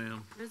 Yes,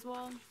 ma'am.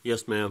 Griswold,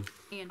 Yes, ma'am.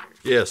 Anders.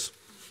 Yes.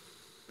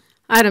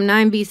 Item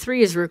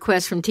 9B3 is a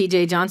request from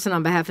TJ Johnson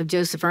on behalf of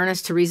Joseph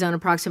Ernest to rezone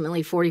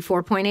approximately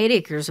 44.8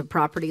 acres of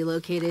property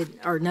located,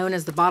 or known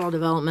as the Bottle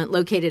Development,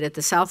 located at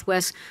the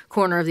southwest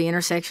corner of the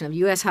intersection of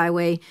US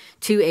Highway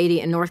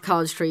 280 and North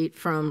College Street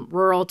from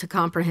rural to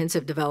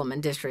comprehensive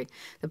development district.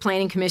 The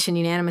Planning Commission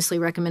unanimously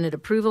recommended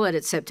approval at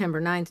its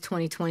September 9th,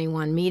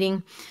 2021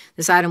 meeting.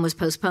 This item was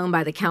postponed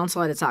by the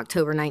council at its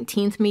October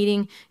 19th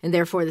meeting, and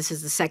therefore this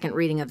is the second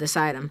reading of this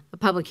item. A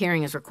public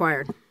hearing is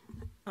required.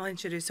 I'll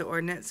introduce the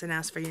ordinance and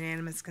ask for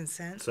unanimous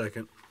consent.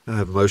 Second. I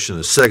have a motion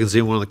and a second. Does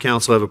anyone on the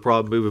council have a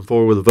problem moving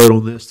forward with a vote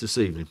on this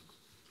evening?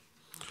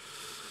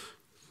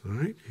 All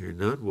right, hearing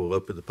none, we'll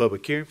open the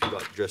public hearing. If you'd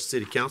like to address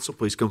City Council,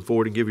 please come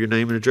forward and give your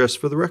name and address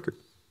for the record.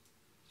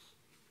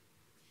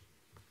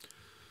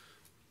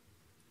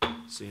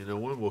 Seeing no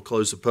one, we'll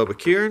close the public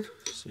hearing.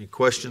 Any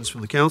questions from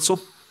the council?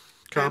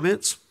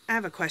 Comments? I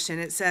have a question.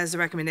 It says the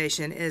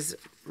recommendation is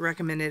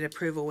recommended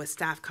approval with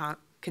staff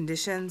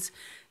conditions.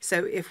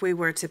 So if we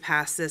were to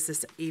pass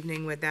this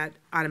evening, would that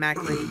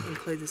automatically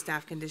include the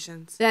staff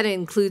conditions? That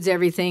includes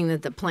everything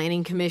that the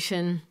Planning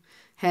Commission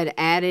had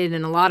added,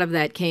 and a lot of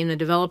that came, the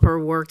developer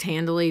worked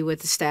handily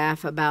with the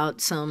staff about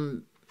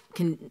some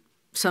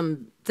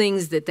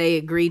things that they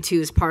agreed to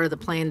as part of the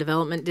Planned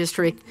Development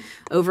District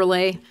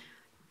overlay.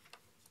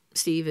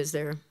 Steve, is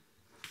there?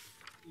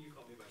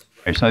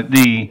 Okay, so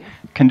the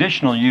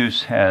conditional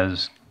use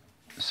has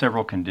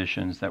several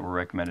conditions that were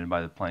recommended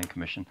by the Planning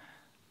Commission.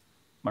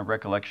 My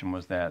recollection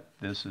was that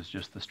this is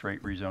just the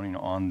straight rezoning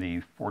on the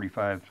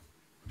 45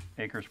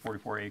 acres,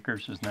 44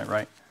 acres, isn't that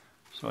right?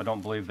 So I don't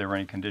believe there were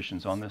any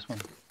conditions on this one.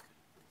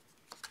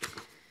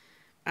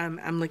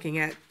 I'm looking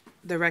at,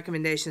 the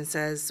recommendation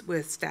says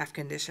with staff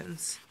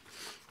conditions.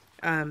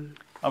 I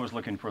was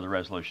looking for the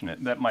resolution.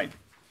 That might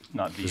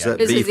not be. Is that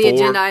This is the B4?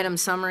 agenda item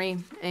summary,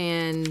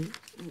 and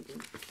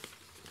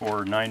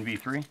For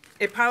 9B3?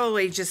 It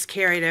probably just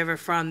carried over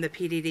from the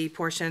PDD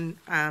portion,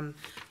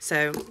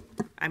 so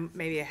I'm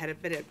maybe ahead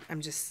of it.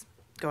 I'm just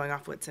going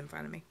off what's in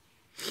front of me.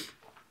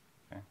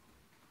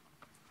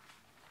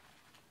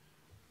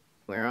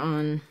 we're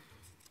on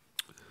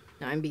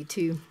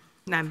 9B2.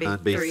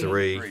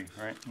 9B3.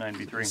 Right,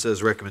 9B3. It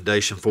says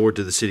recommendation forward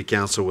to the City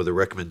Council with a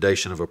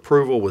recommendation of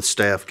approval with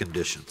staff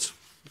conditions.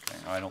 Okay,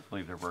 I don't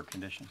believe there were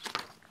conditions.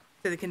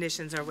 So the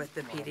conditions are with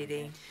the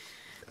PDD.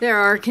 There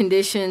are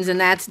conditions,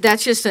 and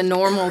that's just a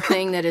normal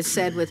thing that is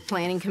said with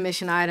planning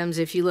commission items.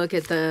 If you look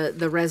at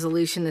the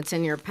resolution that's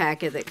in your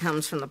packet that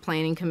comes from the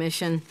planning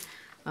commission,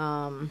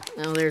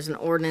 there's an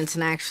ordinance,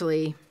 and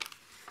actually,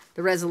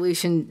 the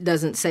resolution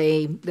doesn't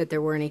say that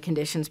there were any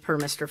conditions per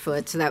Mr.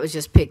 Foote, so that was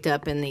just picked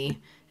up in the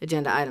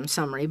agenda item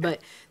summary.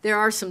 But there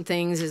are some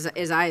things,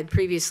 as I had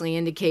previously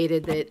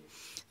indicated, that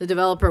the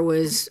developer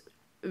was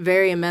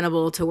very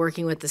amenable to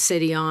working with the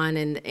city on,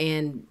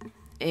 and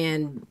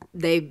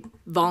they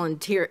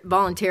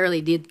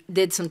voluntarily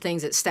did some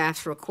things at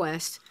staff's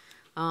request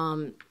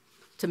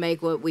to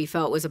make what we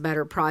felt was a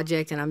better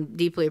project, and I'm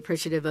deeply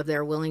appreciative of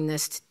their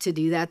willingness to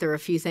do that. There are a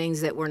few things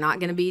that were not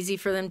going to be easy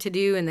for them to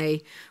do, and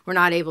they were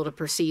not able to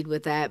proceed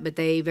with that, but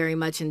they very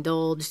much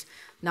indulged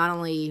not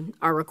only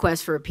our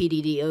request for a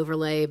PDD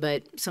overlay,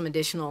 but some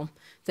additional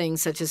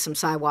things such as some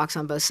sidewalks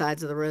on both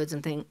sides of the roads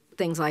and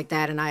things like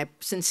that. And I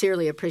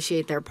sincerely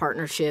appreciate their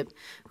partnership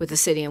with the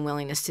city and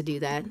willingness to do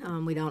that.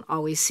 We don't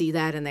always see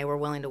that, and they were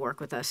willing to work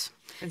with us.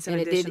 And some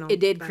And additional it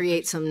did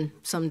create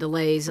some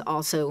delays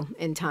also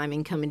in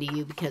timing coming to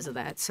you because of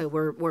that. So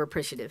we're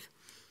appreciative.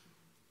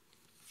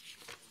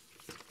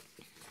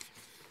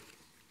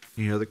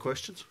 Any other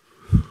questions?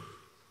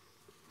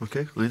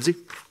 Okay, Lindsay?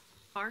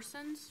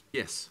 Parsons,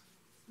 Yes.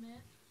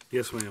 Smith,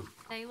 Yes, ma'am.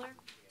 Taylor,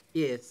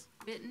 Yes.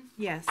 Benton,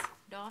 Yes.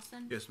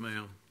 Dawson, Yes,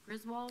 ma'am.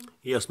 Griswold,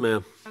 Yes,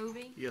 ma'am.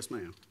 Hovey, Yes,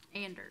 ma'am.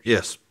 Anders.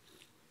 Yes.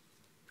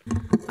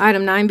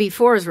 Item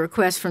 9B4 is a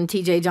request from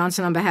T.J.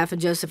 Johnson on behalf of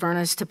Joseph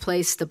Ernest to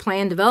place the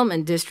Planned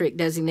Development District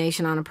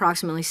designation on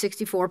approximately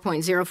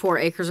 64.04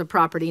 acres of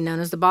property known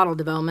as the Bottle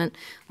Development,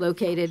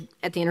 located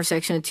at the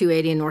intersection of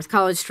 280 and North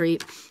College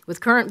Street, with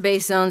current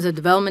base zones of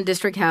Development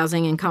District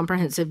Housing and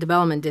Comprehensive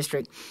Development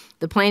District.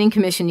 The Planning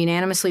Commission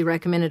unanimously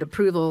recommended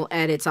approval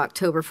at its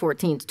October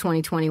 14th,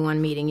 2021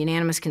 meeting.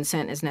 Unanimous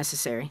consent is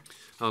necessary.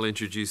 I'll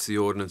introduce the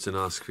ordinance and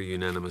ask for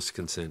unanimous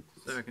consent.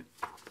 Second.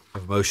 I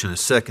have a motion and a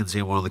second. Does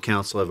anyone on the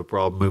council have a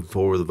problem moving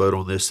forward with a vote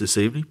on this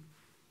evening?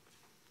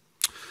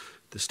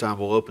 This time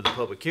we'll open the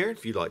public hearing.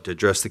 If you'd like to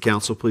address the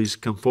council, please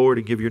come forward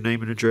and give your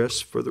name and address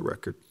for the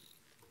record.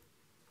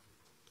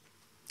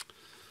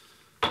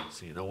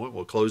 Seeing no one,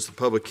 we'll close the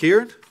public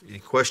hearing. Any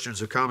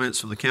questions or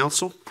comments from the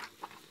council?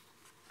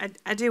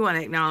 I do want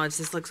to acknowledge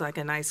this looks like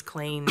a nice,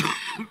 clean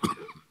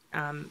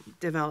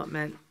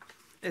development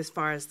as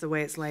far as the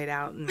way it's laid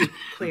out and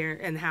clear,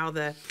 and how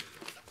the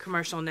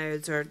commercial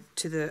nodes are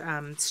to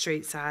the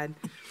street side.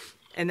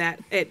 And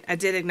that I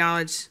did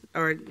acknowledge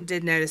or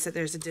did notice that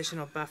there's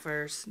additional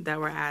buffers that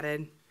were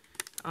added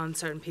on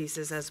certain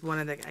pieces as one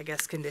of the, I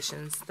guess,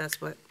 conditions. That's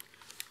what.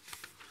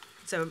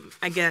 So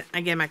again,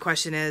 my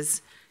question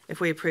is, if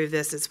we approve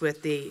this, it's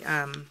with the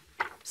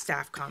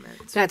staff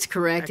comments. That's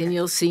correct, and Okay.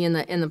 you'll see in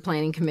the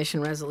Planning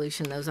Commission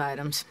resolution those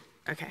items.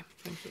 Okay,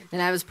 thank you. And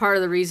that was part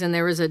of the reason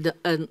there was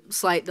a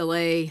slight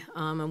delay,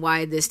 and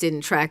why this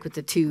didn't track with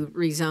the two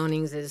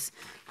rezonings is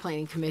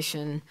Planning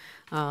Commission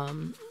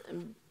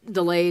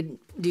delayed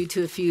due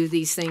to a few of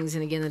these things.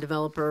 And again, the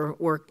developer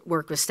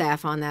worked with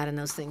staff on that, and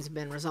those things have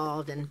been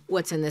resolved. And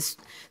what's in this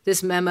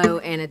memo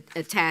and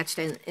attached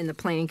in the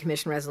Planning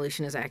Commission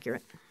resolution is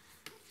accurate.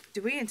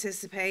 Do we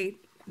anticipate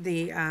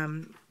the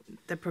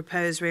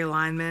proposed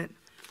realignment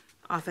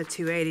off of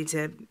 280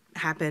 to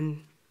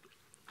happen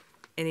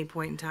any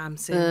point in time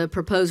soon? The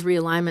proposed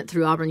realignment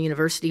through Auburn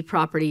University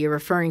property, you're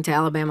referring to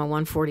Alabama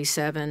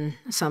 147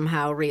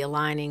 somehow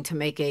realigning to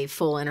make a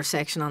full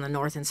intersection on the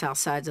north and south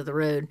sides of the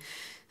road.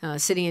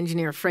 City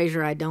Engineer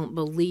Frazier, I don't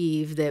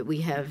believe that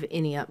we have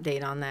any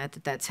update on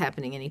that's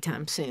happening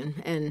anytime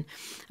soon. And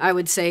I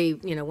would say,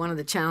 one of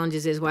the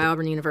challenges is why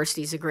Auburn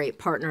University is a great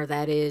partner.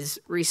 That is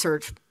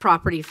research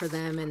property for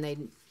them, and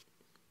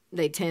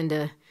they tend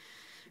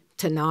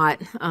to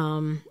not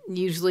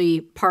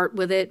usually part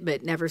with it,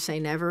 but never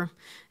say never.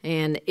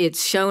 And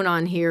it's shown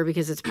on here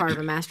because it's part of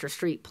a master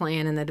street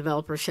plan, and the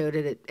developer showed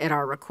it at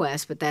our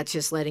request, but that's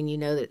just letting you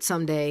know that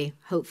someday,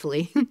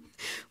 hopefully,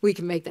 we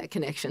can make that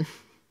connection.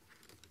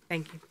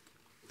 Thank you.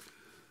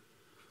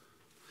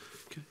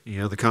 Okay.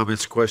 Any other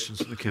comments or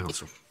questions from the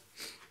council?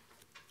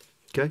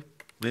 Okay,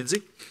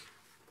 Lindsay?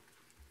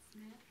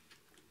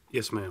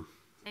 Yes, ma'am.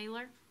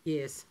 Taylor,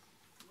 Yes.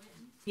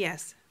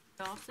 Yes.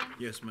 Dawson,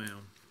 Yes, ma'am.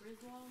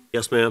 Griswold,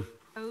 Yes, ma'am.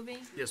 Hovey,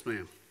 Yes,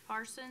 ma'am.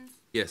 Parsons,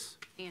 Yes.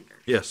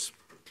 Anders. Yes.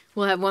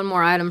 We'll have one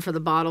more item for the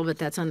bottle, but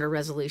that's under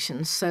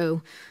resolutions.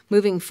 So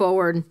moving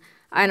forward,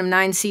 item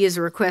 9C is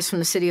a request from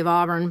the City of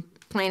Auburn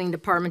Planning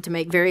Department to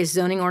make various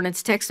zoning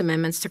ordinance text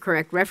amendments to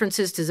correct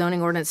references to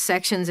zoning ordinance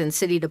sections and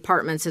city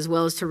departments, as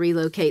well as to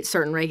relocate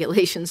certain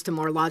regulations to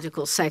more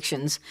logical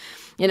sections.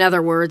 In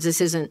other words,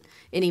 this isn't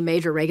any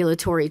major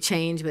regulatory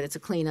change, but it's a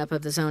cleanup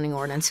of the zoning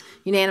ordinance.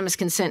 Unanimous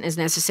consent is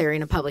necessary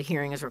and a public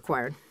hearing is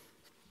required.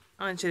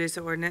 I'll introduce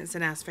the ordinance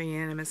and ask for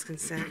unanimous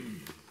consent.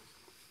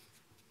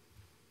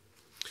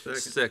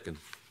 Second.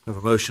 I have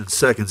a motion and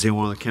second. Does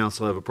anyone on the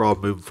council have a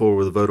problem moving forward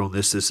with a vote on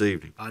this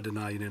evening? I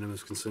deny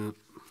unanimous consent.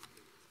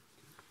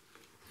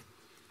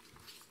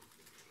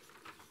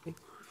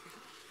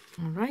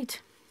 All right.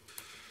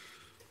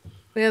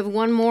 We have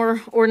one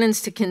more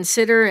ordinance to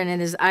consider, and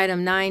it is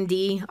item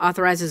 9D,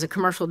 authorizes a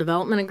commercial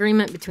development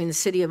agreement between the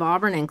City of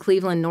Auburn and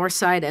Cleveland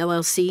Northside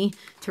LLC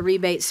to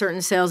rebate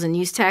certain sales and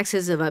use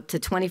taxes of up to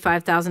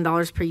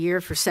 $25,000 per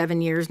year for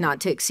 7 years, not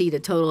to exceed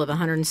a total of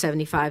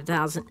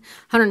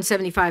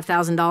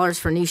 $175,000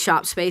 for new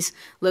shop space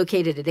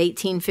located at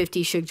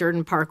 1850 Shug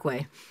Jordan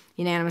Parkway.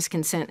 Unanimous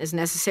consent is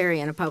necessary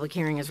and a public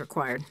hearing is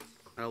required.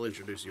 I'll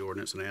introduce the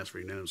ordinance and ask for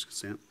unanimous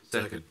consent.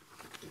 Second.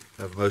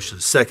 Have a motion and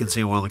a second. Does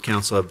anyone on the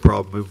council have a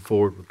problem moving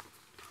forward with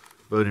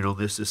voting on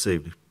this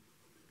evening?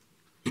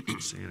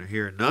 Seeing or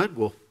hearing none,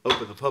 we'll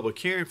open the public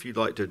hearing. If you'd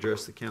like to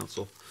address the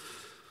council,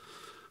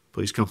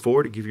 please come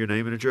forward and give your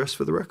name and address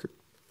for the record.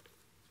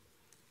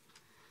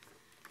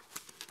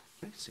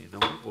 Okay, seeing no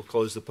one, we'll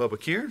close the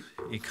public hearing.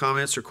 Any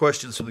comments or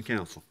questions from the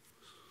council?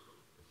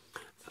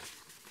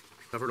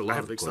 I've heard a lot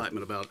of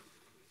excitement about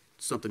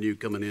something new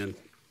coming in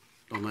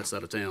on that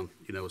side of town,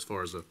 you know, as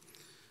far as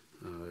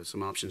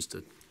some options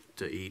to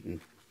eat and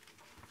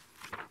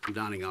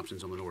dining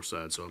options on the north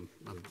side. So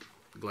I'm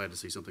glad to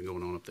see something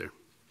going on up there.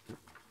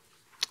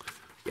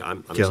 Yeah,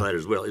 I'm excited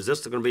as well. Is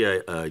this going to be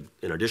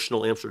an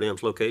additional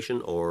Amsterdam's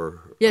location,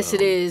 or? Yes,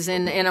 it is,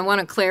 and I want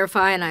to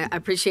clarify, and I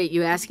appreciate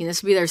you asking.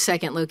 This will be their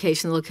second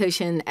location. The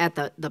location at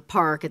the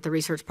park, at the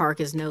research park,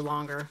 is no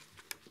longer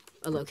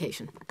a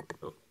location.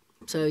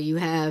 So you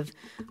have,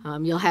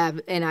 you'll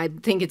have, and I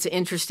think it's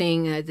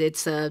interesting,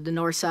 it's the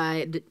north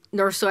side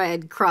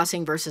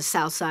crossing versus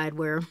south side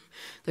where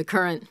the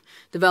current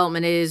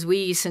development is.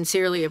 We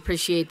sincerely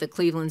appreciate the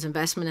Cleveland's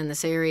investment in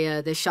this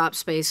area. This shop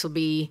space will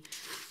be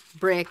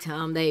bricked.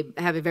 They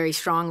have a very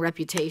strong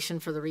reputation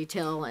for the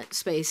retail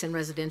space and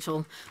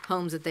residential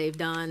homes that they've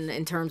done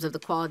in terms of the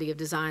quality of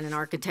design and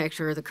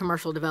architecture. The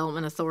Commercial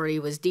Development Authority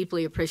was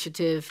deeply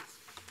appreciative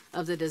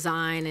of the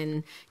design,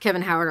 and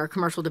Kevin Howard, our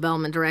commercial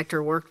development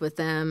director, worked with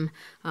them.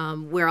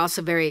 We're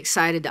also very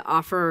excited to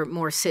offer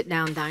more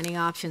sit-down dining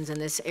options in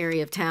this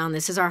area of town.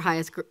 This is our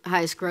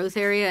highest growth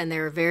area, and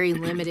there are very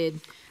limited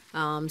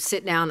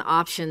sit-down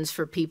options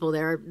for people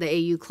there.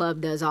 The AU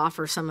Club does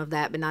offer some of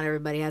that, but not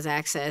everybody has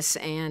access,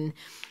 and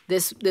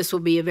this will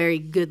be a very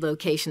good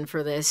location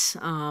for this.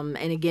 And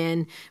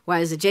again,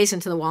 while it's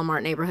adjacent to the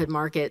Walmart neighborhood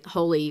market,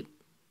 wholly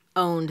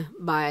owned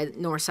by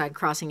Northside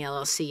Crossing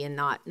LLC and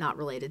not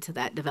related to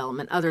that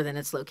development, other than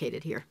it's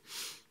located here.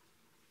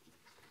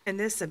 And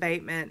this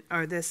abatement,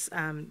 or this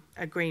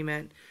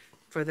agreement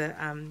for the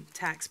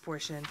tax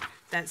portion,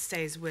 that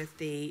stays with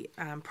the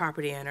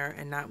property owner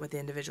and not with the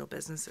individual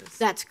businesses?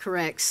 That's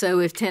Correct. So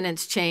if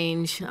tenants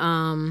change,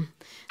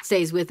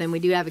 stays with them. We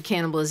do have a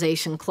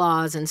cannibalization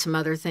clause and some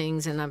other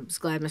things, and I'm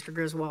just glad Mr.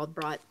 Griswold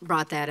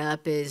brought that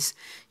up, is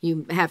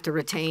you have to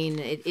retain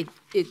it.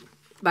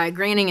 By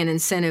granting an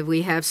incentive,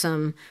 we have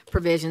some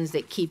provisions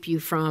that keep you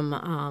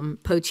from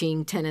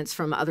poaching tenants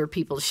from other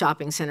people's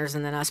shopping centers,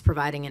 and then us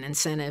providing an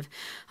incentive.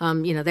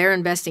 They're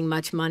investing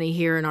much money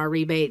here, and our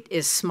rebate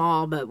is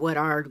small, but what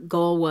our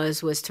goal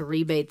was to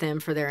rebate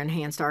them for their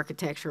enhanced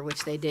architecture,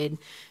 which they did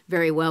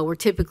very well. We're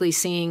typically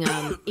seeing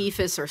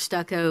EIFS or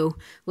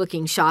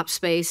stucco-looking shop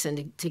space,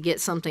 and to get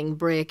something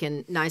brick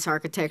and nice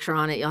architecture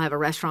on it, you'll have a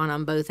restaurant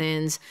on both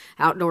ends,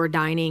 outdoor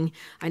dining.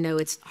 I know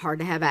it's hard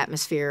to have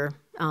atmosphere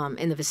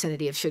in the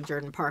vicinity of Shug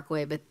Jordan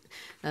Parkway, but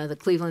the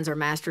Clevelands are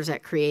masters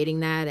at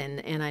creating that,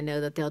 and I know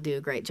that they'll do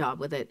a great job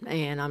with it.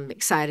 And I'm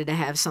excited to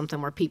have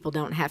something where people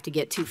don't have to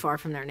get too far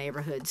from their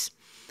neighborhoods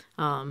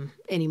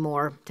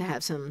anymore to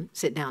have some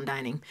sit-down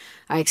dining.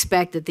 I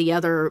expect that the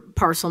other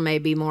parcel may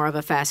be more of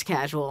a fast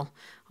casual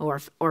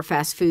or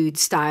fast food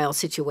style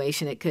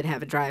situation. It could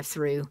have a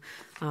drive-through.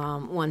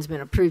 One's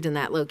been approved in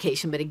that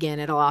location, but again,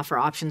 it'll offer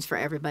options for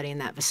everybody in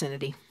that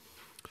vicinity.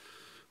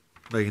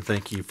 Megan,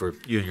 thank you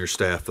and your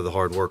staff for the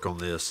hard work on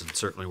this, and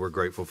certainly we're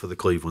grateful for the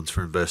Clevelands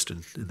for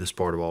investing in this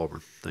part of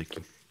Auburn. Thank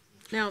you.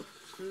 Now,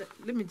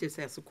 let me just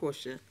ask a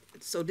question.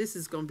 So this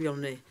is going to be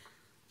on the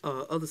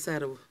other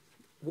side of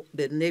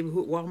the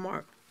neighborhood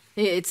Walmart?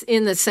 It's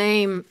in the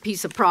same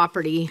piece of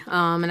property,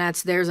 and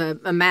there's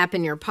a map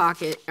in your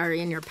pocket or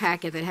in your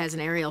packet that has an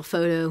aerial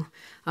photo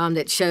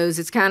that shows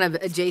it's kind of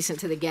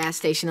adjacent to the gas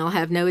station. They'll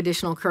have no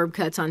additional curb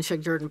cuts on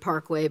Shug Jordan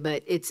Parkway,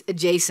 but it's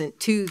adjacent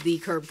to the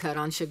curb cut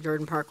on Shug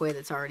Jordan Parkway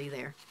that's already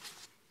there.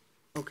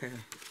 Okay.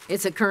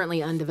 It's a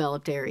currently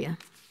undeveloped area,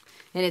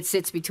 and it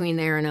sits between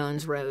there and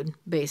Owens Road,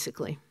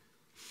 basically.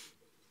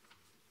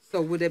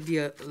 So would that be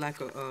I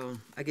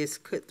guess,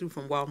 cut through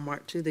from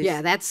Walmart to this?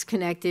 Yeah, that's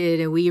connected,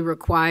 and we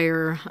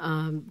require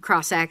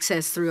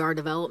cross-access through our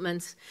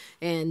developments,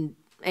 and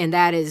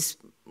that is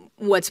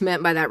what's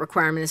meant by that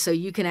requirement. Is so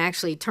you can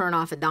actually turn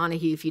off at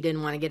Donahue if you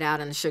didn't want to get out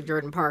on the Shug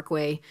Jordan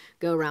Parkway,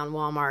 go around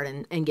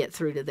Walmart, and get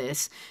through to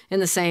this. And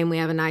the same, we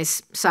have a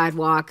nice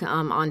sidewalk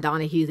on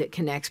Donahue that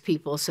connects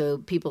people, so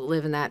people that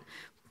live in that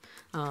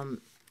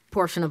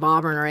portion of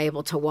Auburn are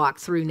able to walk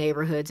through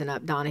neighborhoods and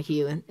up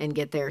Donahue and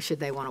get there should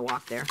they want to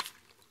walk there.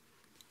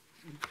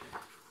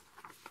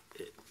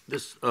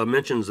 This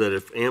mentions that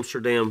if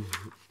Amsterdam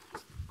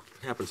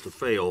happens to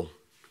fail,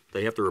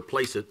 they have to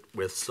replace it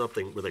with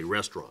something, with a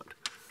restaurant,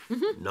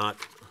 not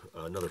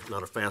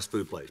not a fast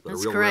food place, but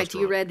That's a real correct.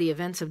 restaurant. You read the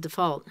events of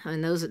default,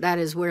 and that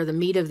is where the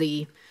meat of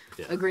the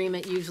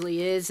agreement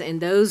usually is,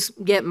 and those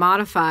get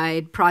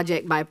modified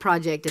project by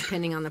project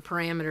depending on the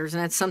parameters,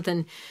 and that's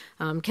something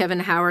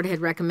Kevin Howard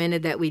had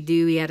recommended that we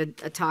do. He had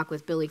a talk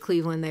with Billy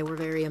Cleveland. They were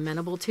very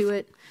amenable to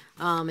it,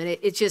 and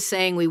it's just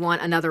saying we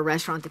want another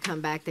restaurant to come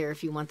back there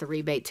if you want the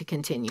rebate to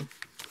continue.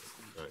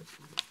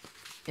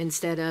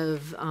 Instead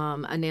of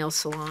a nail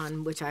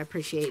salon, which I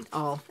appreciate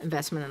all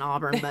investment in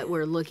Auburn, but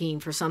we're looking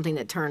for something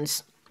that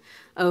turns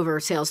over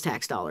sales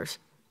tax dollars.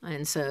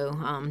 And so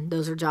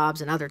those are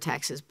jobs and other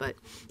taxes, but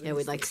yeah,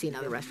 we'd like to see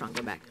another restaurant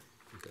go back.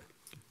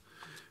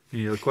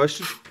 Any other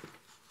questions?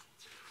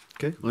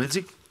 Okay,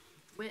 Lindsay?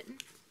 Witten,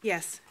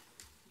 Yes.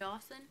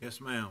 Dawson, Yes,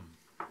 ma'am.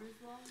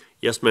 Griswold,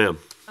 Yes, ma'am.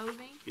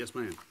 Oving, Yes,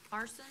 ma'am.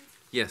 Parsons,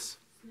 Yes.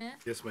 Smith,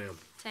 Yes, ma'am.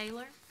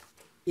 Taylor,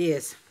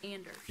 Yes.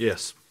 Anders.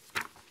 Yes.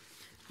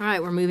 All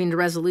right, we're moving to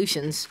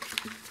resolutions.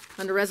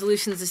 Under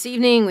resolutions this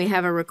evening, we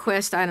have a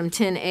request, item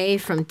 10A,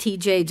 from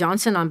T.J.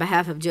 Johnson on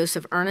behalf of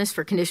Joseph Ernest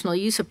for conditional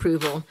use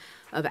approval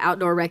of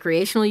outdoor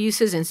recreational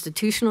uses,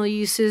 institutional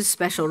uses,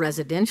 special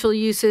residential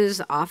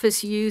uses,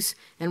 office use,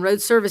 and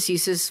road service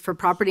uses for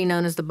property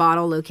known as The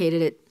Bottle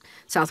located at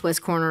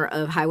southwest corner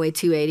of Highway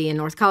 280 and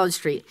North College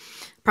Street.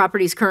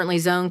 Property is currently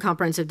zoned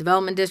Comprehensive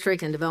Development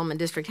District and Development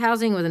District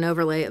Housing with an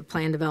overlay of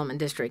Planned Development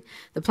District.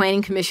 The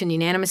Planning Commission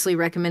unanimously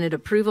recommended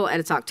approval at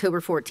its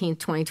October 14th,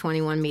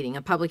 2021 meeting.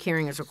 A public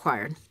hearing is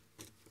required.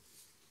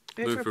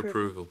 Move for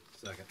approval.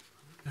 Second.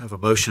 I have a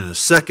motion and a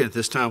second. At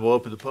this time, we'll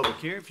open the public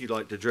hearing. If you'd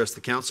like to address the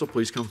council,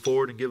 please come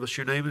forward and give us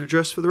your name and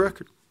address for the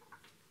record.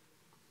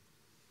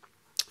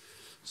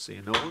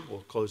 Seeing no one, we'll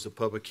close the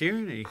public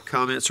hearing. Any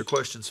comments or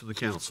questions from the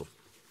council?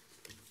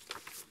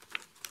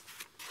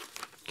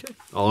 Okay.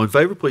 All in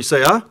favor, please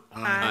say aye.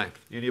 Aye.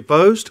 Any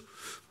opposed?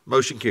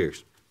 Motion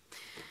carries.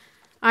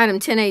 Item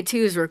 10A2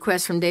 is a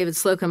request from David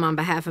Slocum on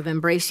behalf of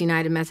Embrace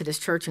United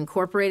Methodist Church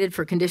Incorporated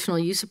for conditional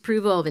use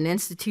approval of an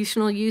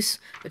institutional use,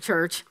 a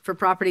church, for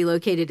property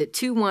located at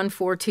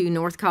 2142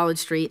 North College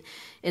Street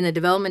in the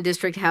Development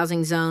District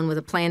Housing Zone with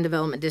a Planned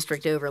Development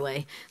District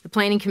overlay. The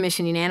Planning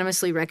Commission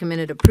unanimously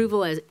recommended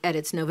approval at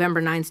its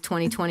November 9th,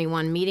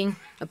 2021 meeting.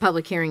 A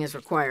public hearing is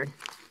required.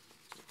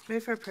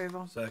 Move for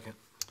approval. Second.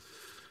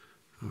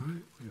 All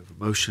right, we have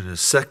a motion and a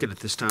second. At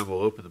this time,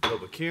 we'll open the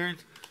public hearing.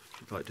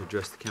 If you'd like to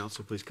address the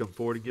council, please come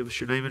forward and give us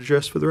your name and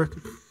address for the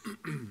record.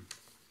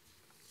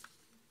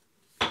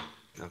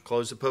 Now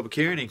close the public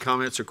hearing. Any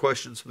comments or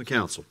questions from the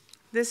council?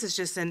 This is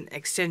just an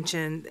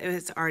extension.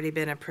 It's already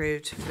been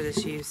approved for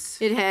this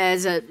use. It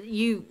has,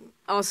 you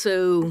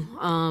also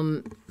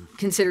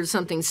considered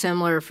something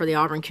similar for the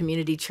Auburn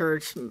Community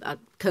Church.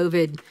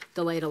 COVID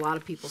delayed a lot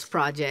of people's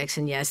projects,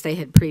 and yes, they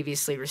had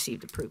previously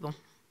received approval.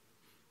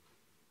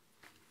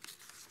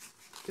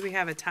 Do we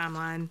have a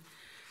timeline?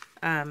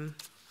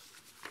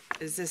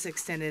 Is this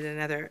extended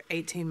another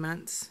 18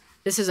 months?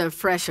 This is a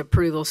fresh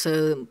approval,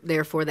 so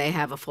therefore they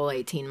have a full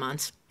 18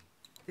 months.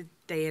 Did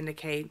they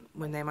indicate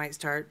when they might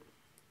start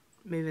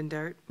moving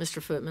dirt?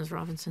 Mr. Foote, Ms.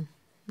 Robinson?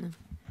 No.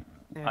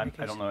 No I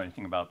indication. don't know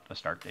anything about the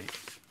start date.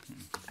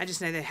 I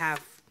just know they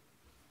have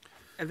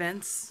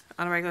events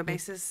on a regular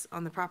basis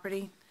on the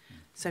property,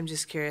 so I'm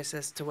just curious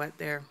as to what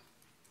their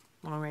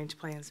long-range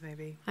plans may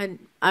be.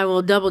 I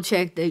will double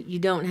check that you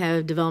don't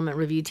have development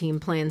review team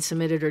plans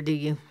submitted, or do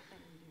you?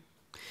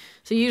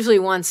 So usually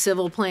once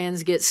civil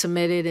plans get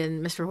submitted,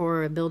 and Mr.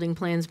 Hoare, a building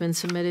plan's been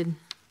submitted?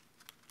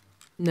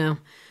 No.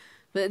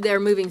 But they're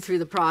moving through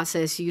the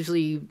process.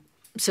 Usually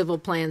civil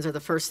plans are the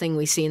first thing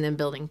we see, and then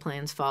building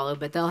plans follow.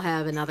 But they'll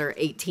have another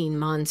 18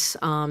 months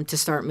to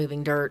start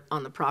moving dirt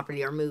on the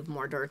property, or move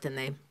more dirt than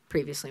they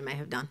previously may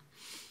have done.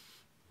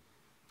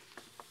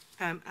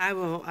 I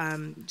will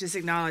just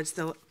acknowledge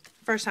the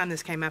first time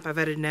this came up, I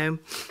voted no,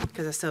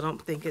 because I still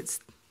don't think it's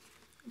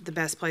the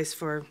best place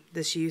for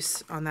this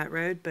use on that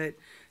road. But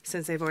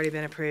since they've already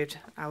been approved,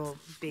 I will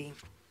be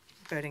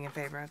voting in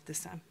favor of this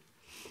time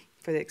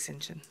for the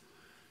extension.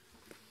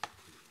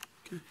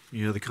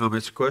 Any other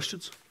comments or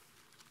questions?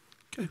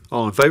 Okay,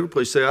 all in favor,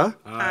 please say aye.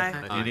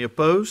 Aye. Any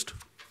opposed?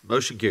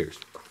 Motion carries.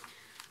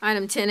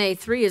 Item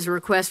 10A3 is a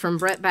request from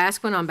Brett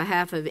Basquin on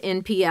behalf of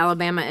NP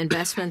Alabama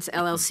Investments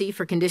LLC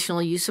for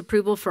conditional use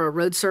approval for a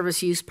road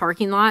service use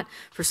parking lot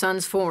for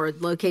Sons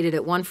Ford located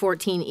at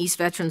 114 East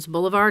Veterans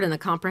Boulevard in the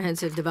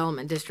Comprehensive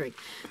Development District.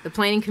 The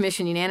Planning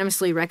Commission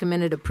unanimously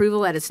recommended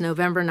approval at its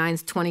November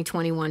 9th,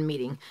 2021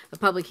 meeting. A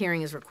public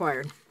hearing is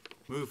required.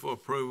 Move for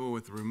approval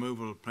with the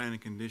removal of planning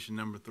condition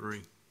number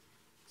 3.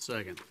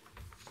 Second.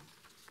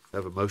 I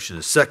have a motion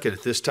and a second.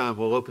 At this time,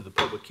 we'll open the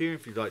public hearing.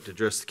 If you'd like to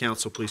address the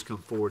council, please come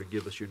forward and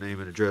give us your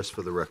name and address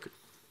for the record.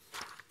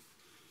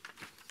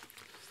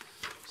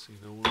 See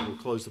no one, we'll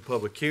close the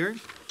public hearing.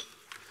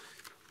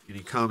 Any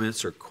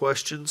comments or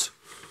questions?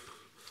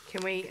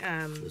 Can we,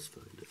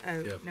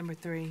 number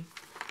 3?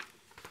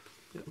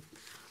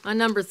 On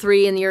number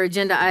 3, in your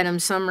agenda item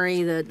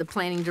summary, the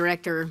planning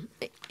director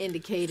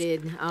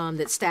indicated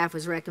that staff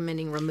was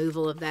recommending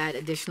removal of that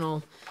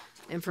additional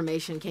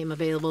information came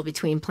available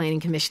between Planning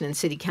Commission and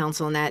City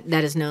Council, and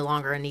that is no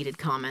longer a needed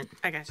comment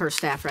Okay. per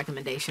staff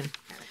recommendation.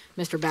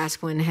 Mr.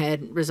 Basquin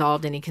had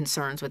resolved any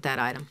concerns with that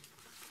item.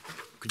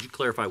 Could you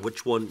clarify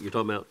which one you're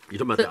talking about? You're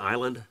talking about the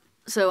island?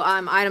 So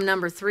item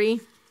number 3,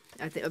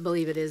 I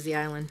believe it is the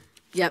island.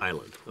 Yep.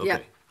 Island, okay,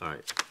 Yep. all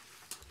right.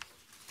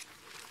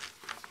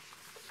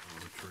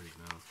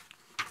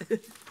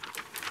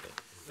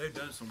 They've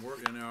done some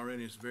work down there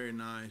already. It's very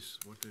nice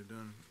what they've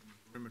done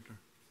perimeter.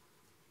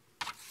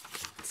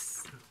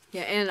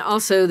 Yeah, and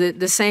also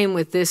the same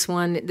with this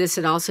one. This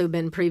had also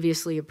been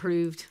previously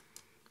approved,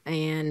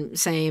 and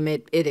same,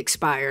 it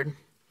expired.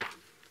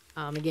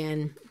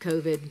 Again,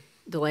 COVID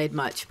delayed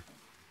much.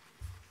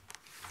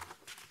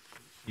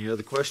 Any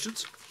other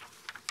questions?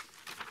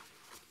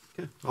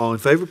 Okay. All in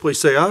favor, please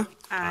say aye.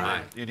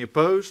 Aye. Any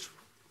opposed?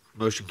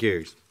 Motion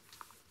carries.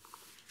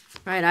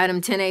 All right,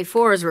 item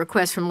 10A4 is a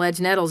request from Ledge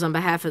Nettles on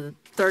behalf of the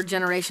Third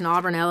Generation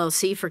Auburn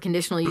LLC for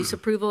conditional use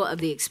approval of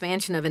the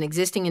expansion of an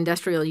existing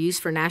industrial use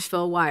for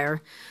Nashville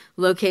Wire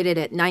located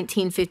at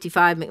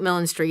 1955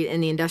 McMillan Street in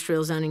the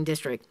Industrial Zoning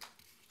District.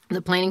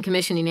 The Planning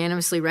Commission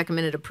unanimously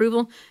recommended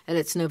approval at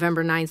its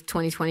November 9th,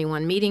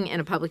 2021 meeting, and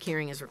a public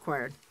hearing is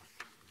required.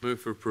 Move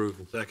for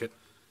approval. Second.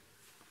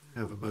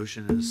 Have a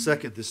motion and a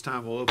second. This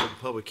time we'll open the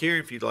public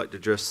hearing. If you'd like to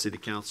address the city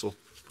council,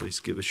 please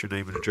give us your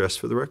name and address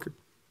for the record.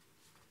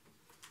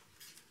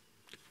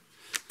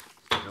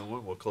 No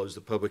one, we'll close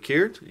the public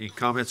hearing. Any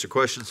comments or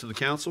questions from the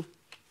council?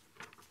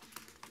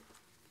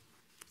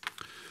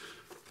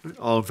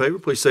 All in favor,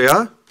 please say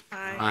aye.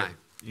 Aye.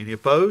 Any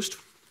opposed?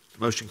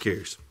 Motion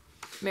carries.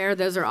 Mayor,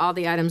 those are all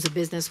the items of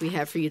business we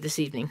have for you this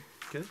evening.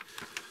 Okay.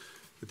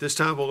 At this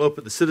time, we'll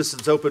open the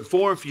citizens' open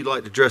forum. If you'd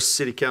like to address the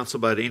city council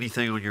about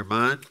anything on your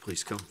mind,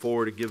 please come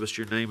forward and give us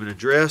your name and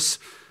address.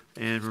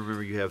 And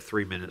remember, you have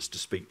 3 minutes to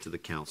speak to the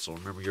council.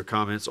 Remember, your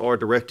comments are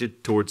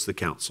directed towards the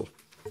council.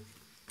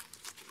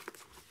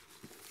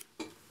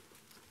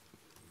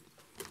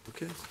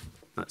 Okay.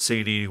 Not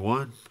seeing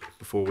anyone.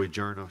 Before we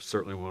adjourn, I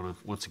certainly want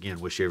to once again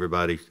wish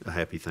everybody a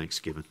happy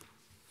Thanksgiving.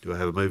 Do I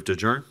have a move to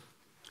adjourn?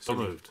 So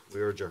moved. We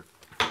are adjourned.